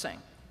diagnosing.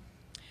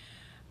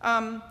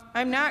 I'm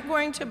not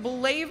going to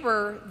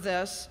belabor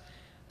this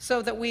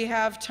so that we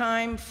have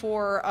time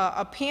for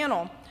a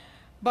panel,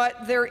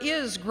 but there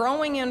is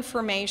growing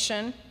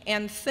information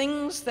and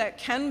things that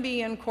can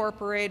be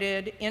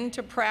incorporated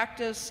into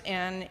practice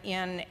and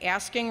in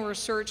asking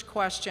research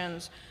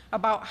questions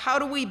about how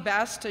do we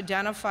best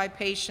identify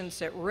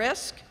patients at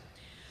risk.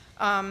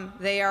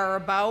 They are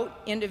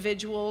about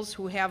individuals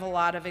who have a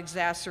lot of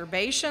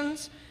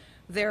exacerbations.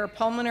 Their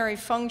pulmonary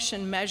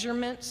function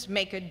measurements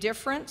make a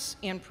difference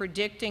in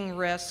predicting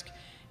risk,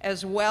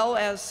 as well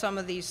as some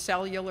of these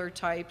cellular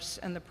types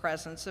and the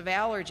presence of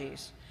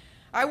allergies.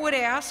 I would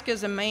ask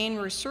as a main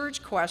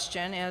research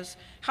question is,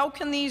 how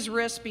can these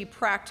risks be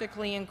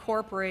practically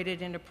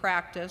incorporated into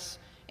practice?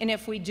 And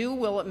if we do,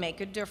 will it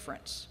make a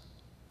difference?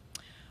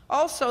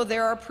 Also,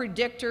 there are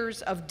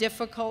predictors of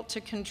difficult to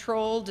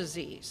control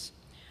disease.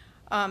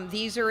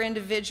 These are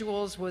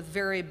individuals with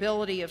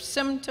variability of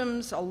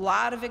symptoms, a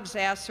lot of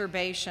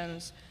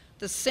exacerbations.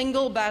 The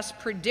single best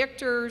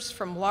predictors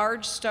from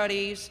large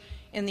studies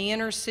in the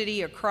inner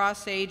city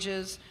across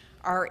ages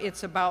are,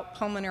 it's about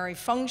pulmonary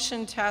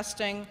function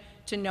testing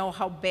to know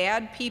how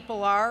bad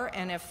people are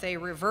and if they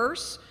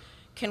reverse,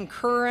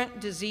 concurrent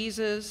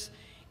diseases,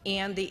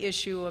 and the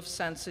issue of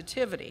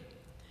sensitivity.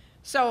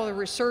 So the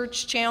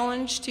research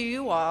challenge to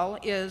you all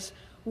is,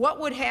 what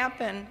would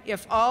happen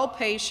if all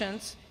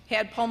patients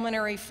had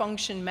pulmonary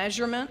function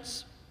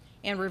measurements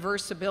and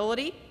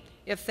reversibility,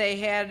 if they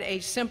had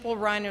a simple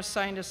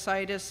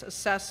rhinosinusitis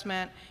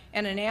assessment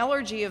and an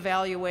allergy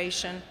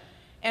evaluation,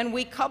 and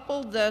we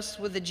coupled this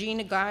with the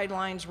GINA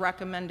guidelines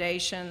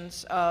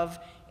recommendations of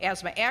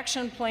asthma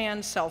action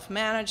plan,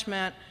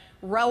 self-management,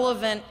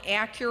 relevant,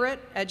 accurate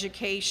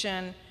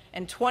education,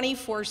 and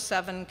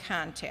 24/7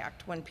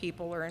 contact when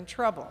people are in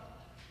trouble.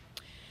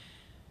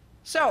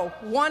 So,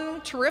 one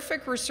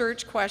terrific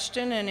research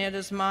question, and it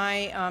is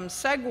my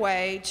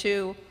segue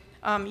to,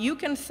 you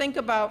can think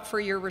about for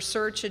your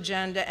research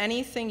agenda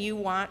anything you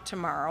want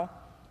tomorrow,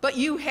 but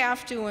you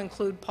have to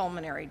include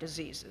pulmonary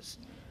diseases.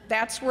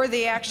 That's where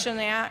the action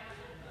at.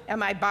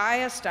 Am I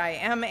biased? I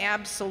am,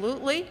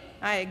 absolutely.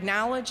 I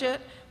acknowledge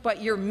it,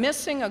 but you're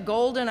missing a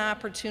golden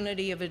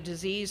opportunity of a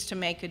disease to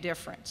make a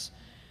difference.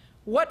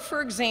 What,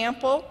 for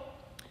example,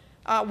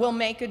 will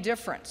make a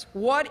difference?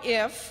 What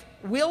if,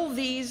 will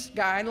these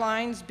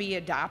guidelines be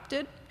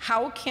adopted?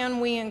 How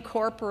can we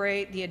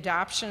incorporate the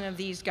adoption of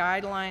these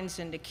guidelines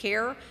into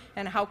care,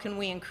 and how can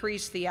we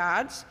increase the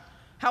odds?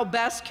 How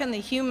best can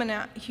the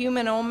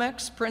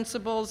humanomics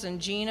principles in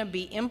GINA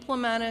be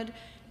implemented,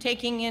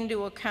 taking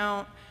into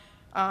account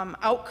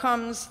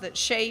outcomes that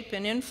shape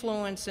and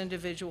influence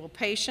individual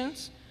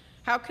patients?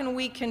 How can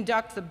we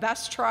conduct the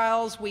best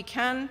trials we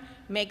can,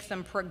 make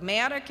them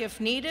pragmatic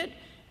if needed,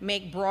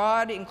 make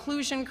broad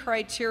inclusion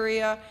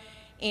criteria,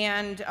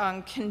 and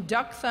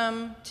conduct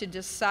them to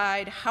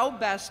decide how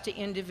best to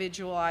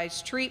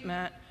individualize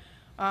treatment,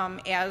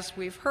 as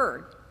we've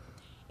heard?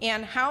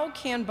 And how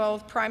can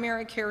both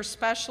primary care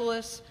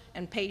specialists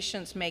and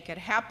patients make it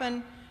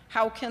happen?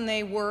 How can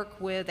they work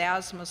with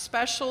asthma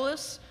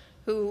specialists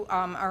who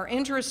are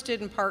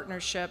interested in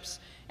partnerships?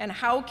 And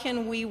how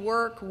can we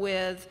work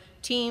with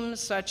teams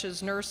such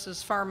as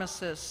nurses,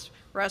 pharmacists,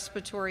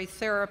 respiratory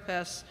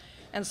therapists,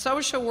 and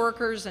social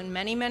workers, and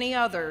many, many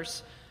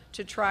others,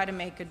 to try to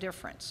make a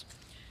difference?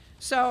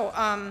 So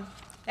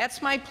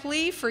that's my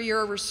plea for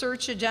your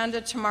research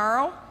agenda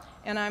tomorrow,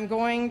 and I'm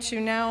going to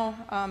now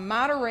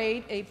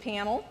moderate a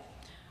panel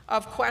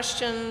of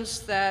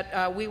questions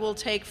that we will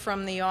take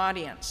from the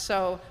audience.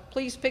 So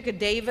please pick a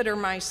David or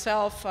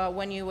myself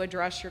when you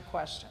address your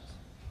questions.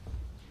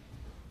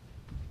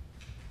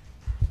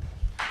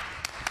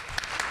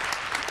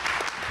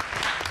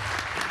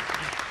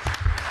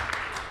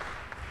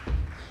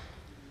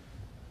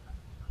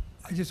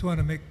 I just want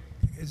to make,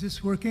 is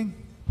this working?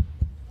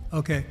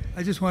 Okay,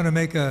 I just want to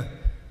make a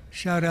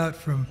shout out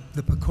from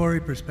the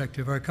PCORI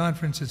perspective. Our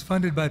conference is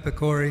funded by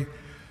PCORI.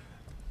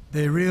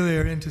 they really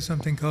are into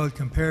something called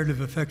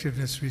comparative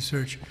effectiveness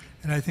research.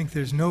 And I think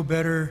there's no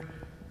better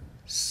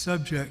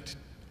subject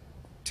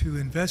to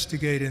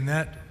investigate in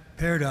that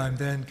paradigm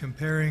than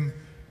comparing,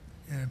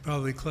 and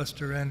probably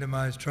cluster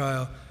randomized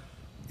trial,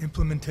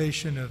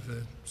 implementation of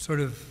the sort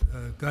of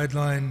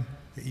guideline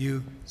that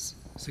you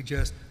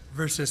suggest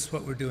versus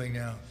what we're doing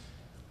now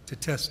to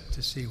test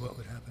to see what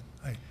would happen.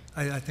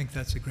 I think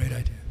that's a great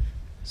idea.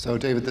 So,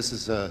 David,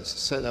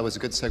 that was a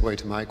good segue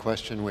to my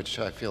question, which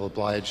I feel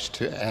obliged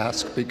to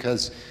ask,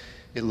 because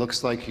it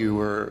looks like you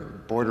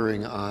were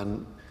bordering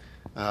on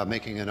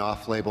making an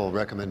off-label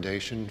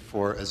recommendation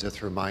for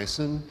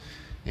azithromycin.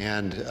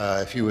 And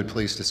if you would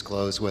please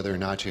disclose whether or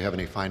not you have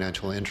any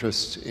financial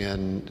interest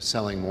in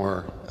selling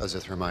more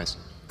azithromycin.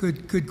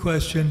 Good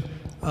question.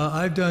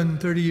 I've done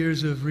 30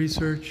 years of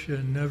research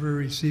and never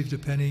received a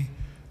penny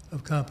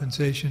of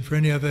compensation for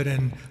any of it,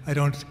 and I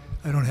don't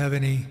have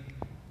any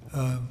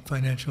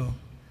financial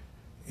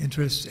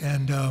interest.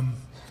 And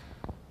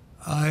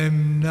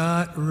I'm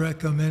not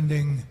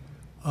recommending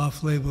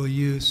off-label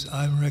use.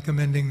 I'm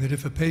recommending that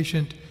if a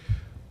patient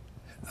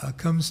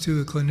comes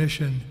to a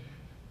clinician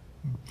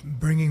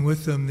bringing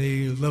with them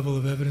the level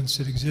of evidence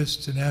that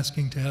exists and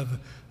asking to have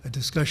a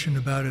discussion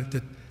about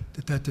it,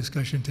 that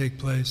discussion take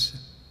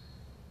place.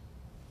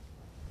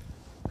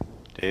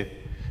 Dave,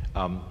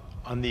 on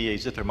the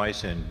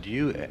azithromycin, do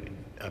you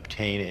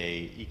obtain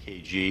a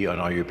EKG on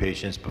all your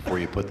patients before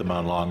you put them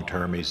on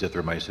long-term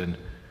azithromycin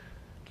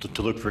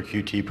to look for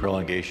QT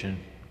prolongation?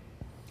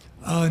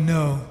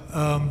 No.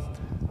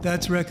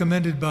 That's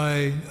recommended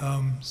by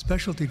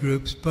specialty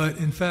groups, but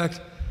in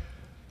fact,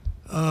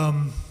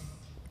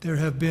 there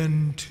have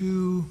been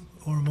 2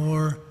 or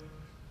more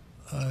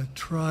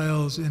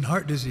trials in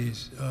heart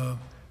disease,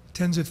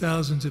 tens of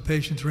thousands of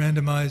patients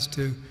randomized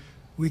to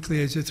weekly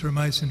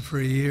azithromycin for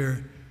a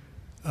year.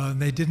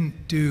 They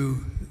didn't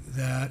do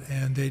that,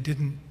 and they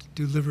didn't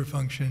do liver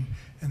function,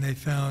 and they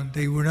found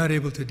they were not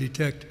able to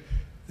detect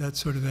that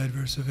sort of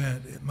adverse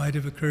event. It might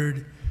have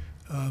occurred,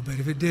 but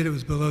if it did, it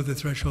was below the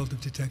threshold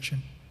of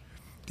detection.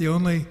 The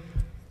only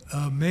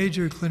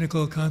major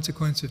clinical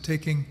consequence of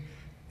taking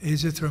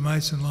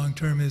azithromycin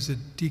long-term is a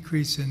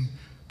decrease in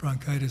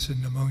bronchitis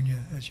and pneumonia,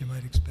 as you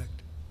might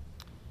expect.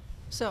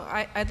 So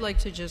I'd like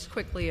to just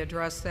quickly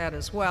address that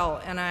as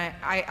well, and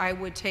I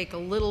would take a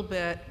little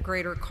bit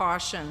greater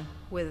caution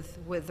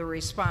with the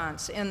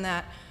response in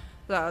that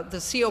the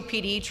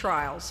COPD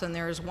trials, and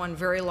there's one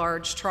very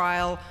large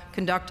trial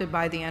conducted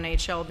by the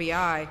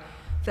NHLBI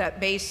that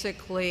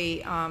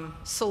basically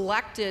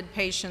selected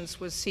patients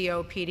with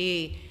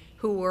COPD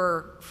who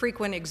were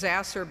frequent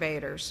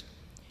exacerbators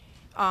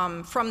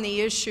from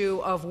the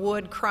issue of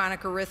would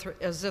chronic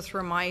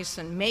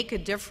azithromycin make a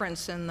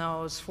difference in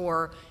those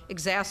for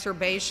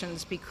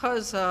exacerbations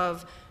because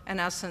of, in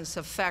essence,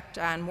 effect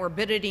on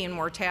morbidity and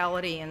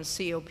mortality in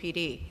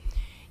COPD.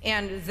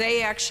 And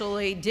they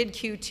actually did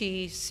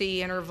QTc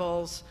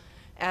intervals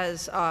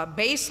as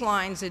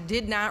baselines. It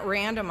did not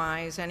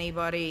randomize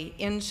anybody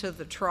into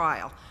the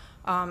trial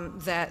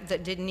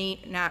that did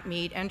not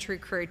meet entry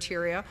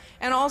criteria,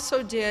 and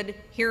also did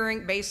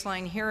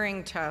baseline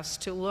hearing tests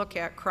to look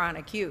at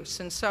chronic use.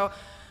 And so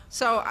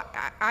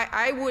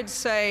I would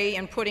say,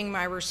 in putting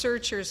my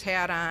researcher's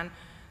hat on,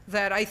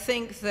 that I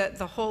think that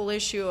the whole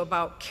issue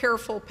about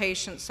careful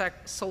patient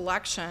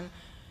selection,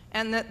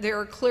 and that there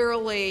are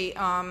clearly,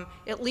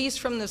 at least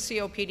from the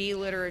COPD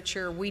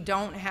literature, we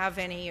don't have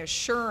any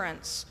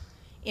assurance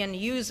in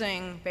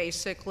using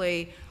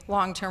basically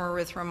long-term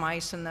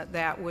erythromycin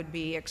that would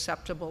be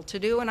acceptable to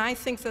do, and I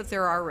think that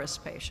there are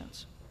risk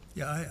patients.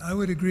 Yeah, I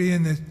would agree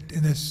in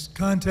this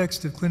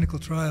context of clinical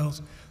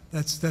trials,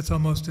 that's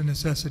almost a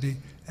necessity,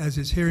 as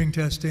is hearing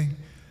testing,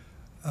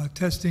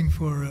 testing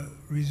for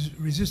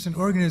resistant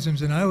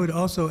organisms, and I would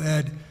also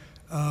add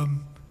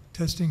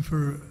testing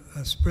for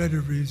a spread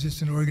of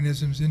resistant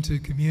organisms into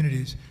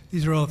communities.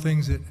 These are all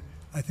things that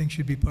I think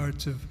should be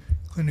parts of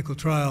clinical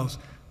trials,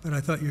 but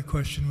I thought your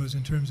question was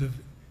in terms of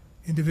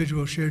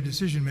individual shared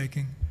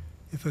decision-making.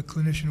 If a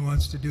clinician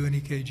wants to do an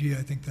EKG,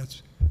 I think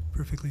that's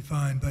perfectly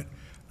fine, but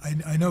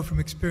I know from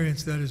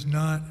experience that is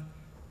not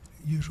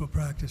usual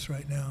practice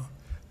right now.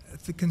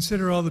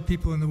 Consider all the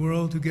people in the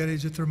world who get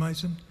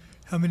azithromycin.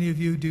 How many of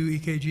you do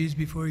EKGs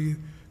before you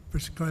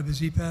prescribe a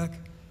Z-Pak?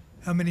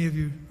 How many of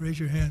you, raise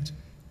your hands,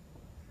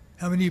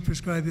 how many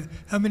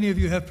of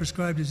you have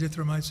prescribed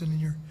azithromycin in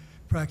your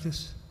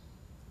practice?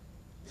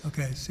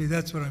 Okay, see,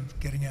 that's what I'm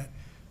getting at.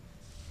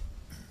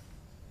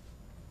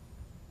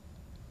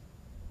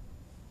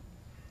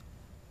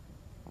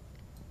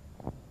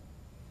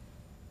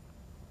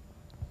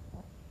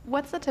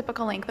 What's the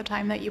typical length of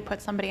time that you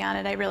put somebody on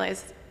it? I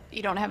realize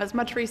you don't have as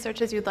much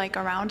research as you'd like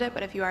around it,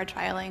 but if you are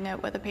trialing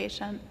it with a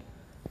patient.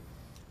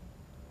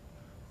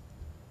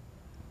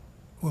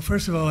 Well,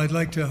 first of all, I'd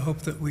like to hope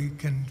that we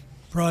can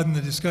broaden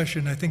the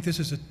discussion. I think this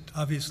is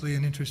obviously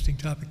an interesting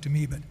topic to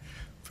me, but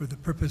for the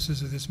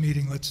purposes of this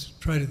meeting, let's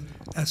try to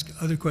ask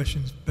other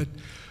questions. But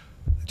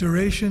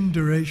duration.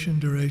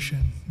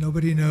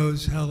 Nobody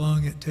knows how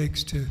long it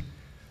takes to,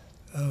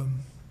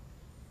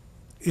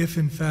 if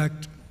in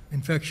fact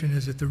infection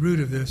is at the root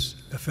of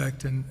this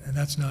effect, and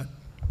that's not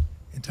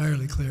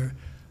entirely clear.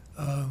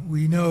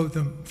 We know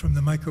from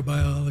the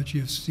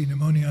microbiology of C.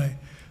 pneumoniae,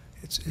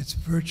 it's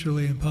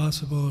virtually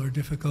impossible or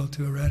difficult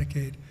to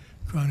eradicate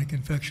chronic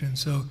infection.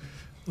 So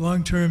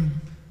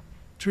long-term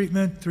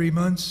treatment, 3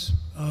 months,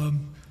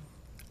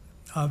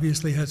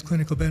 obviously has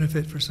clinical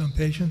benefit for some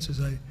patients,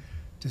 as I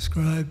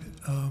described.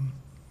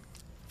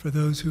 For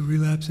those who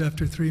relapse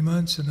after 3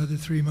 months, another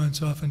 3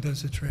 months often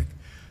does the trick.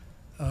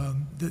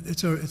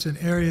 It's an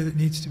area that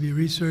needs to be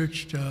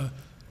researched.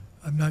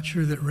 I'm not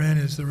sure that REN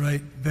is the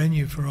right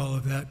venue for all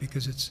of that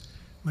because it's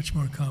much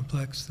more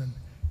complex than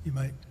you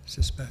might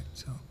suspect.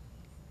 So.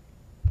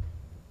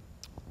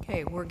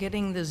 Okay, we're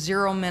getting the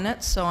 0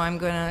 minutes, so I'm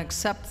going to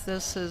accept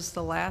this as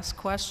the last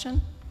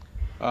question.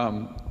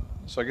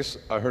 So I guess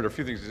I heard a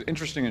few things. It's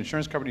interesting,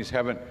 insurance companies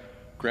haven't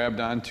grabbed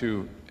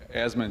onto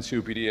asthma and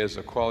COPD as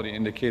a quality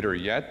indicator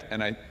yet,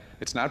 and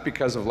it's not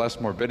because of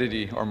less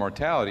morbidity or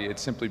mortality,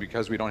 it's simply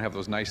because we don't have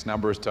those nice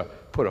numbers to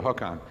put a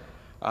hook on.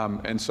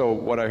 And so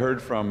what I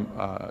heard from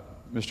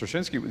David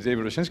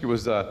Oshinsky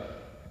was,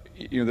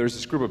 there's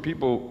this group of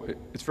people,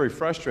 it's very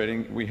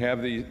frustrating. We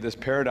have this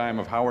paradigm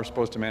of how we're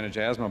supposed to manage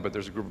asthma, but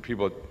there's a group of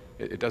people,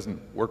 it doesn't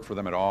work for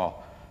them at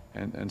all.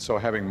 And so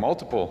having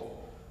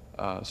multiple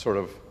sort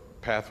of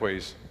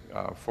pathways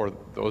for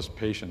those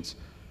patients.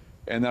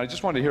 And I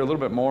just wanted to hear a little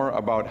bit more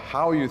about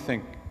how you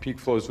think peak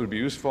flows would be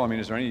useful. I mean,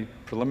 is there any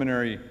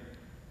preliminary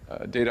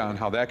data on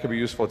how that could be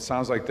useful? It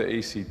sounds like the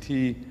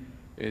ACT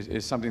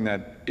is something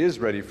that is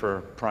ready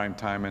for prime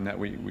time and that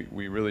we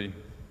really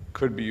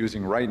could be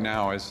using right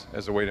now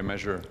as a way to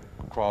measure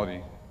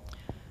quality.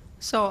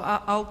 So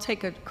I'll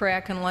take a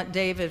crack and let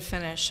David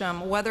finish.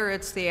 Whether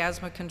it's the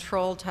asthma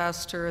control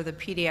test or the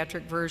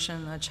pediatric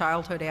version, the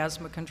childhood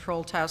asthma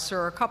control test,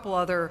 or a couple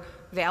other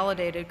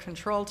validated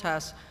control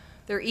tests,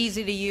 they're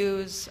easy to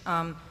use.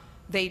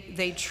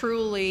 They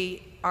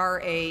truly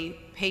are a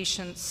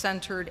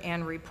patient-centered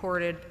and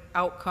reported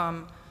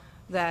outcome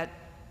that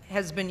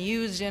has been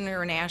used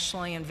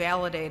internationally and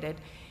validated.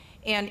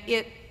 And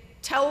it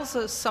tells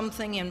us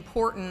something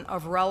important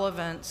of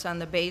relevance on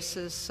the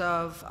basis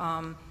of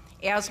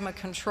asthma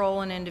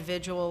control in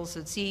individuals.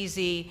 It's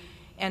easy,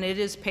 and it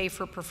is pay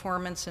for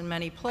performance in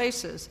many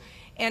places.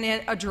 And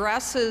it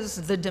addresses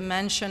the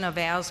dimension of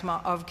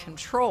asthma of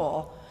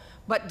control,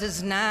 but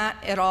does not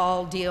at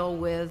all deal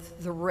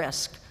with the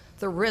risk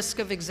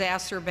of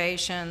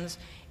exacerbations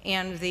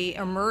and the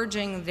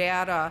emerging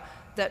data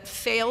that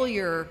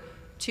failure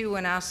to,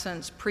 in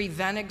essence,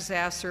 prevent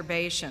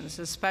exacerbations,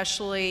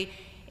 especially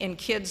in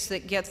kids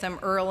that get them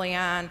early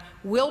on,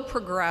 will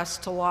progress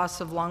to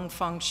loss of lung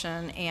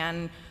function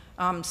and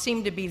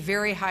seem to be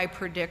very high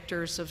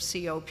predictors of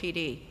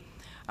COPD.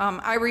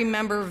 I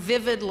remember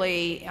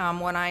vividly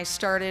when I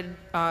started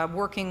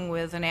working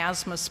with an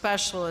asthma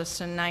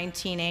specialist in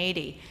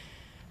 1980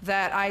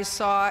 that I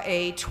saw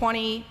a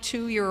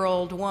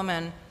 22-year-old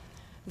woman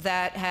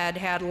that had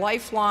had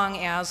lifelong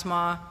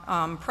asthma,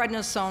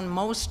 prednisone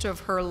most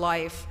of her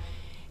life,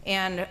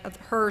 and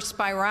her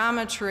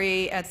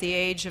spirometry at the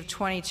age of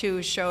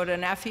 22 showed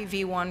an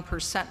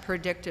FEV1%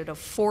 predicted of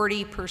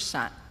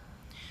 40%.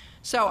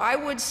 So I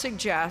would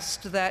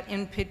suggest that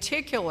in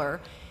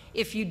particular,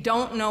 if you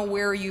don't know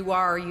where you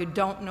are, you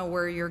don't know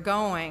where you're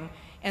going,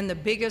 and the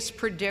biggest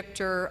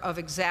predictor of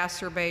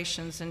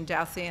exacerbations and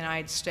death in the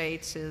United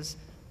States is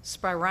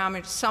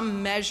spirometry,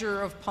 some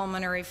measure of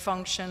pulmonary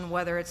function,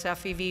 whether it's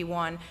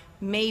FEV1,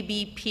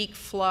 maybe peak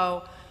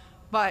flow,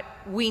 but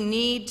we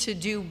need to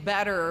do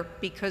better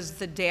because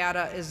the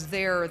data is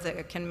there that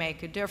it can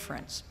make a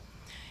difference.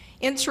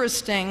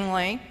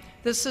 Interestingly,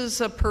 this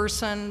is a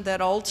person that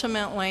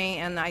ultimately,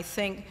 and I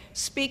think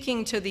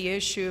speaking to the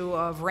issue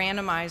of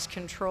randomized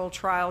controlled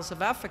trials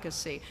of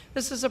efficacy,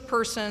 this is a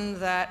person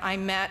that I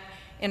met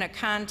in a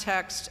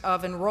context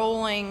of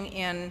enrolling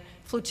in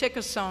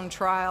fluticasone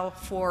trial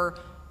for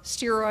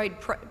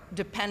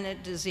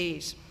steroid-dependent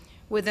disease.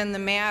 Within the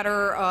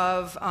matter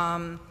of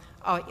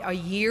a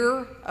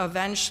year,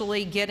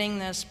 eventually getting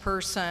this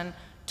person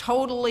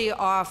totally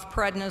off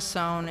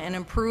prednisone and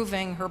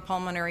improving her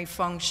pulmonary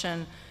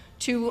function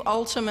to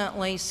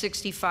ultimately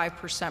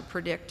 65%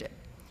 predicted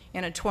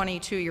in a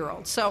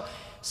 22-year-old. So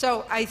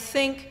I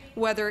think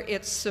whether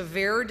it's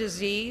severe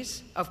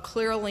disease of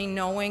clearly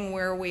knowing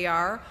where we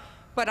are,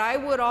 but I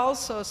would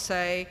also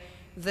say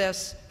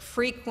this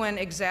frequent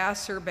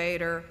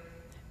exacerbator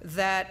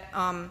that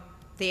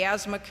the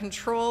asthma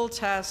control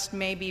test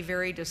may be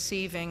very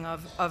deceiving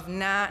of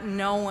not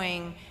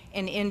knowing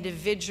and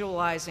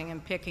individualizing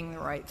and picking the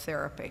right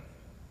therapy.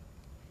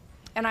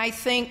 And I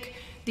think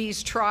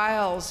these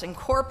trials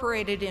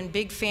incorporated in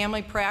big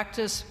family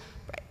practice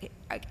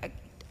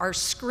are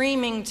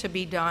screaming to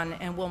be done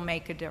and will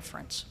make a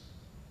difference.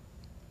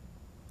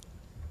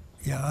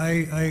 Yeah,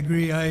 I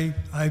agree.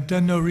 I've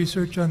done no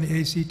research on the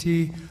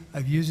ACT.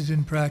 I've used it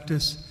in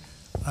practice.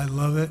 I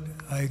love it.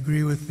 I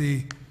agree with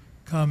the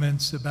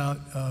comments about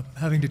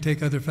having to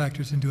take other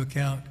factors into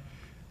account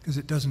because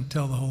it doesn't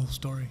tell the whole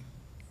story.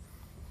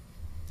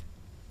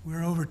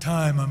 We're over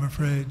time, I'm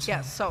afraid.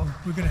 Yes, so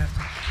we're going to have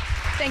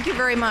to. Thank you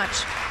very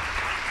much.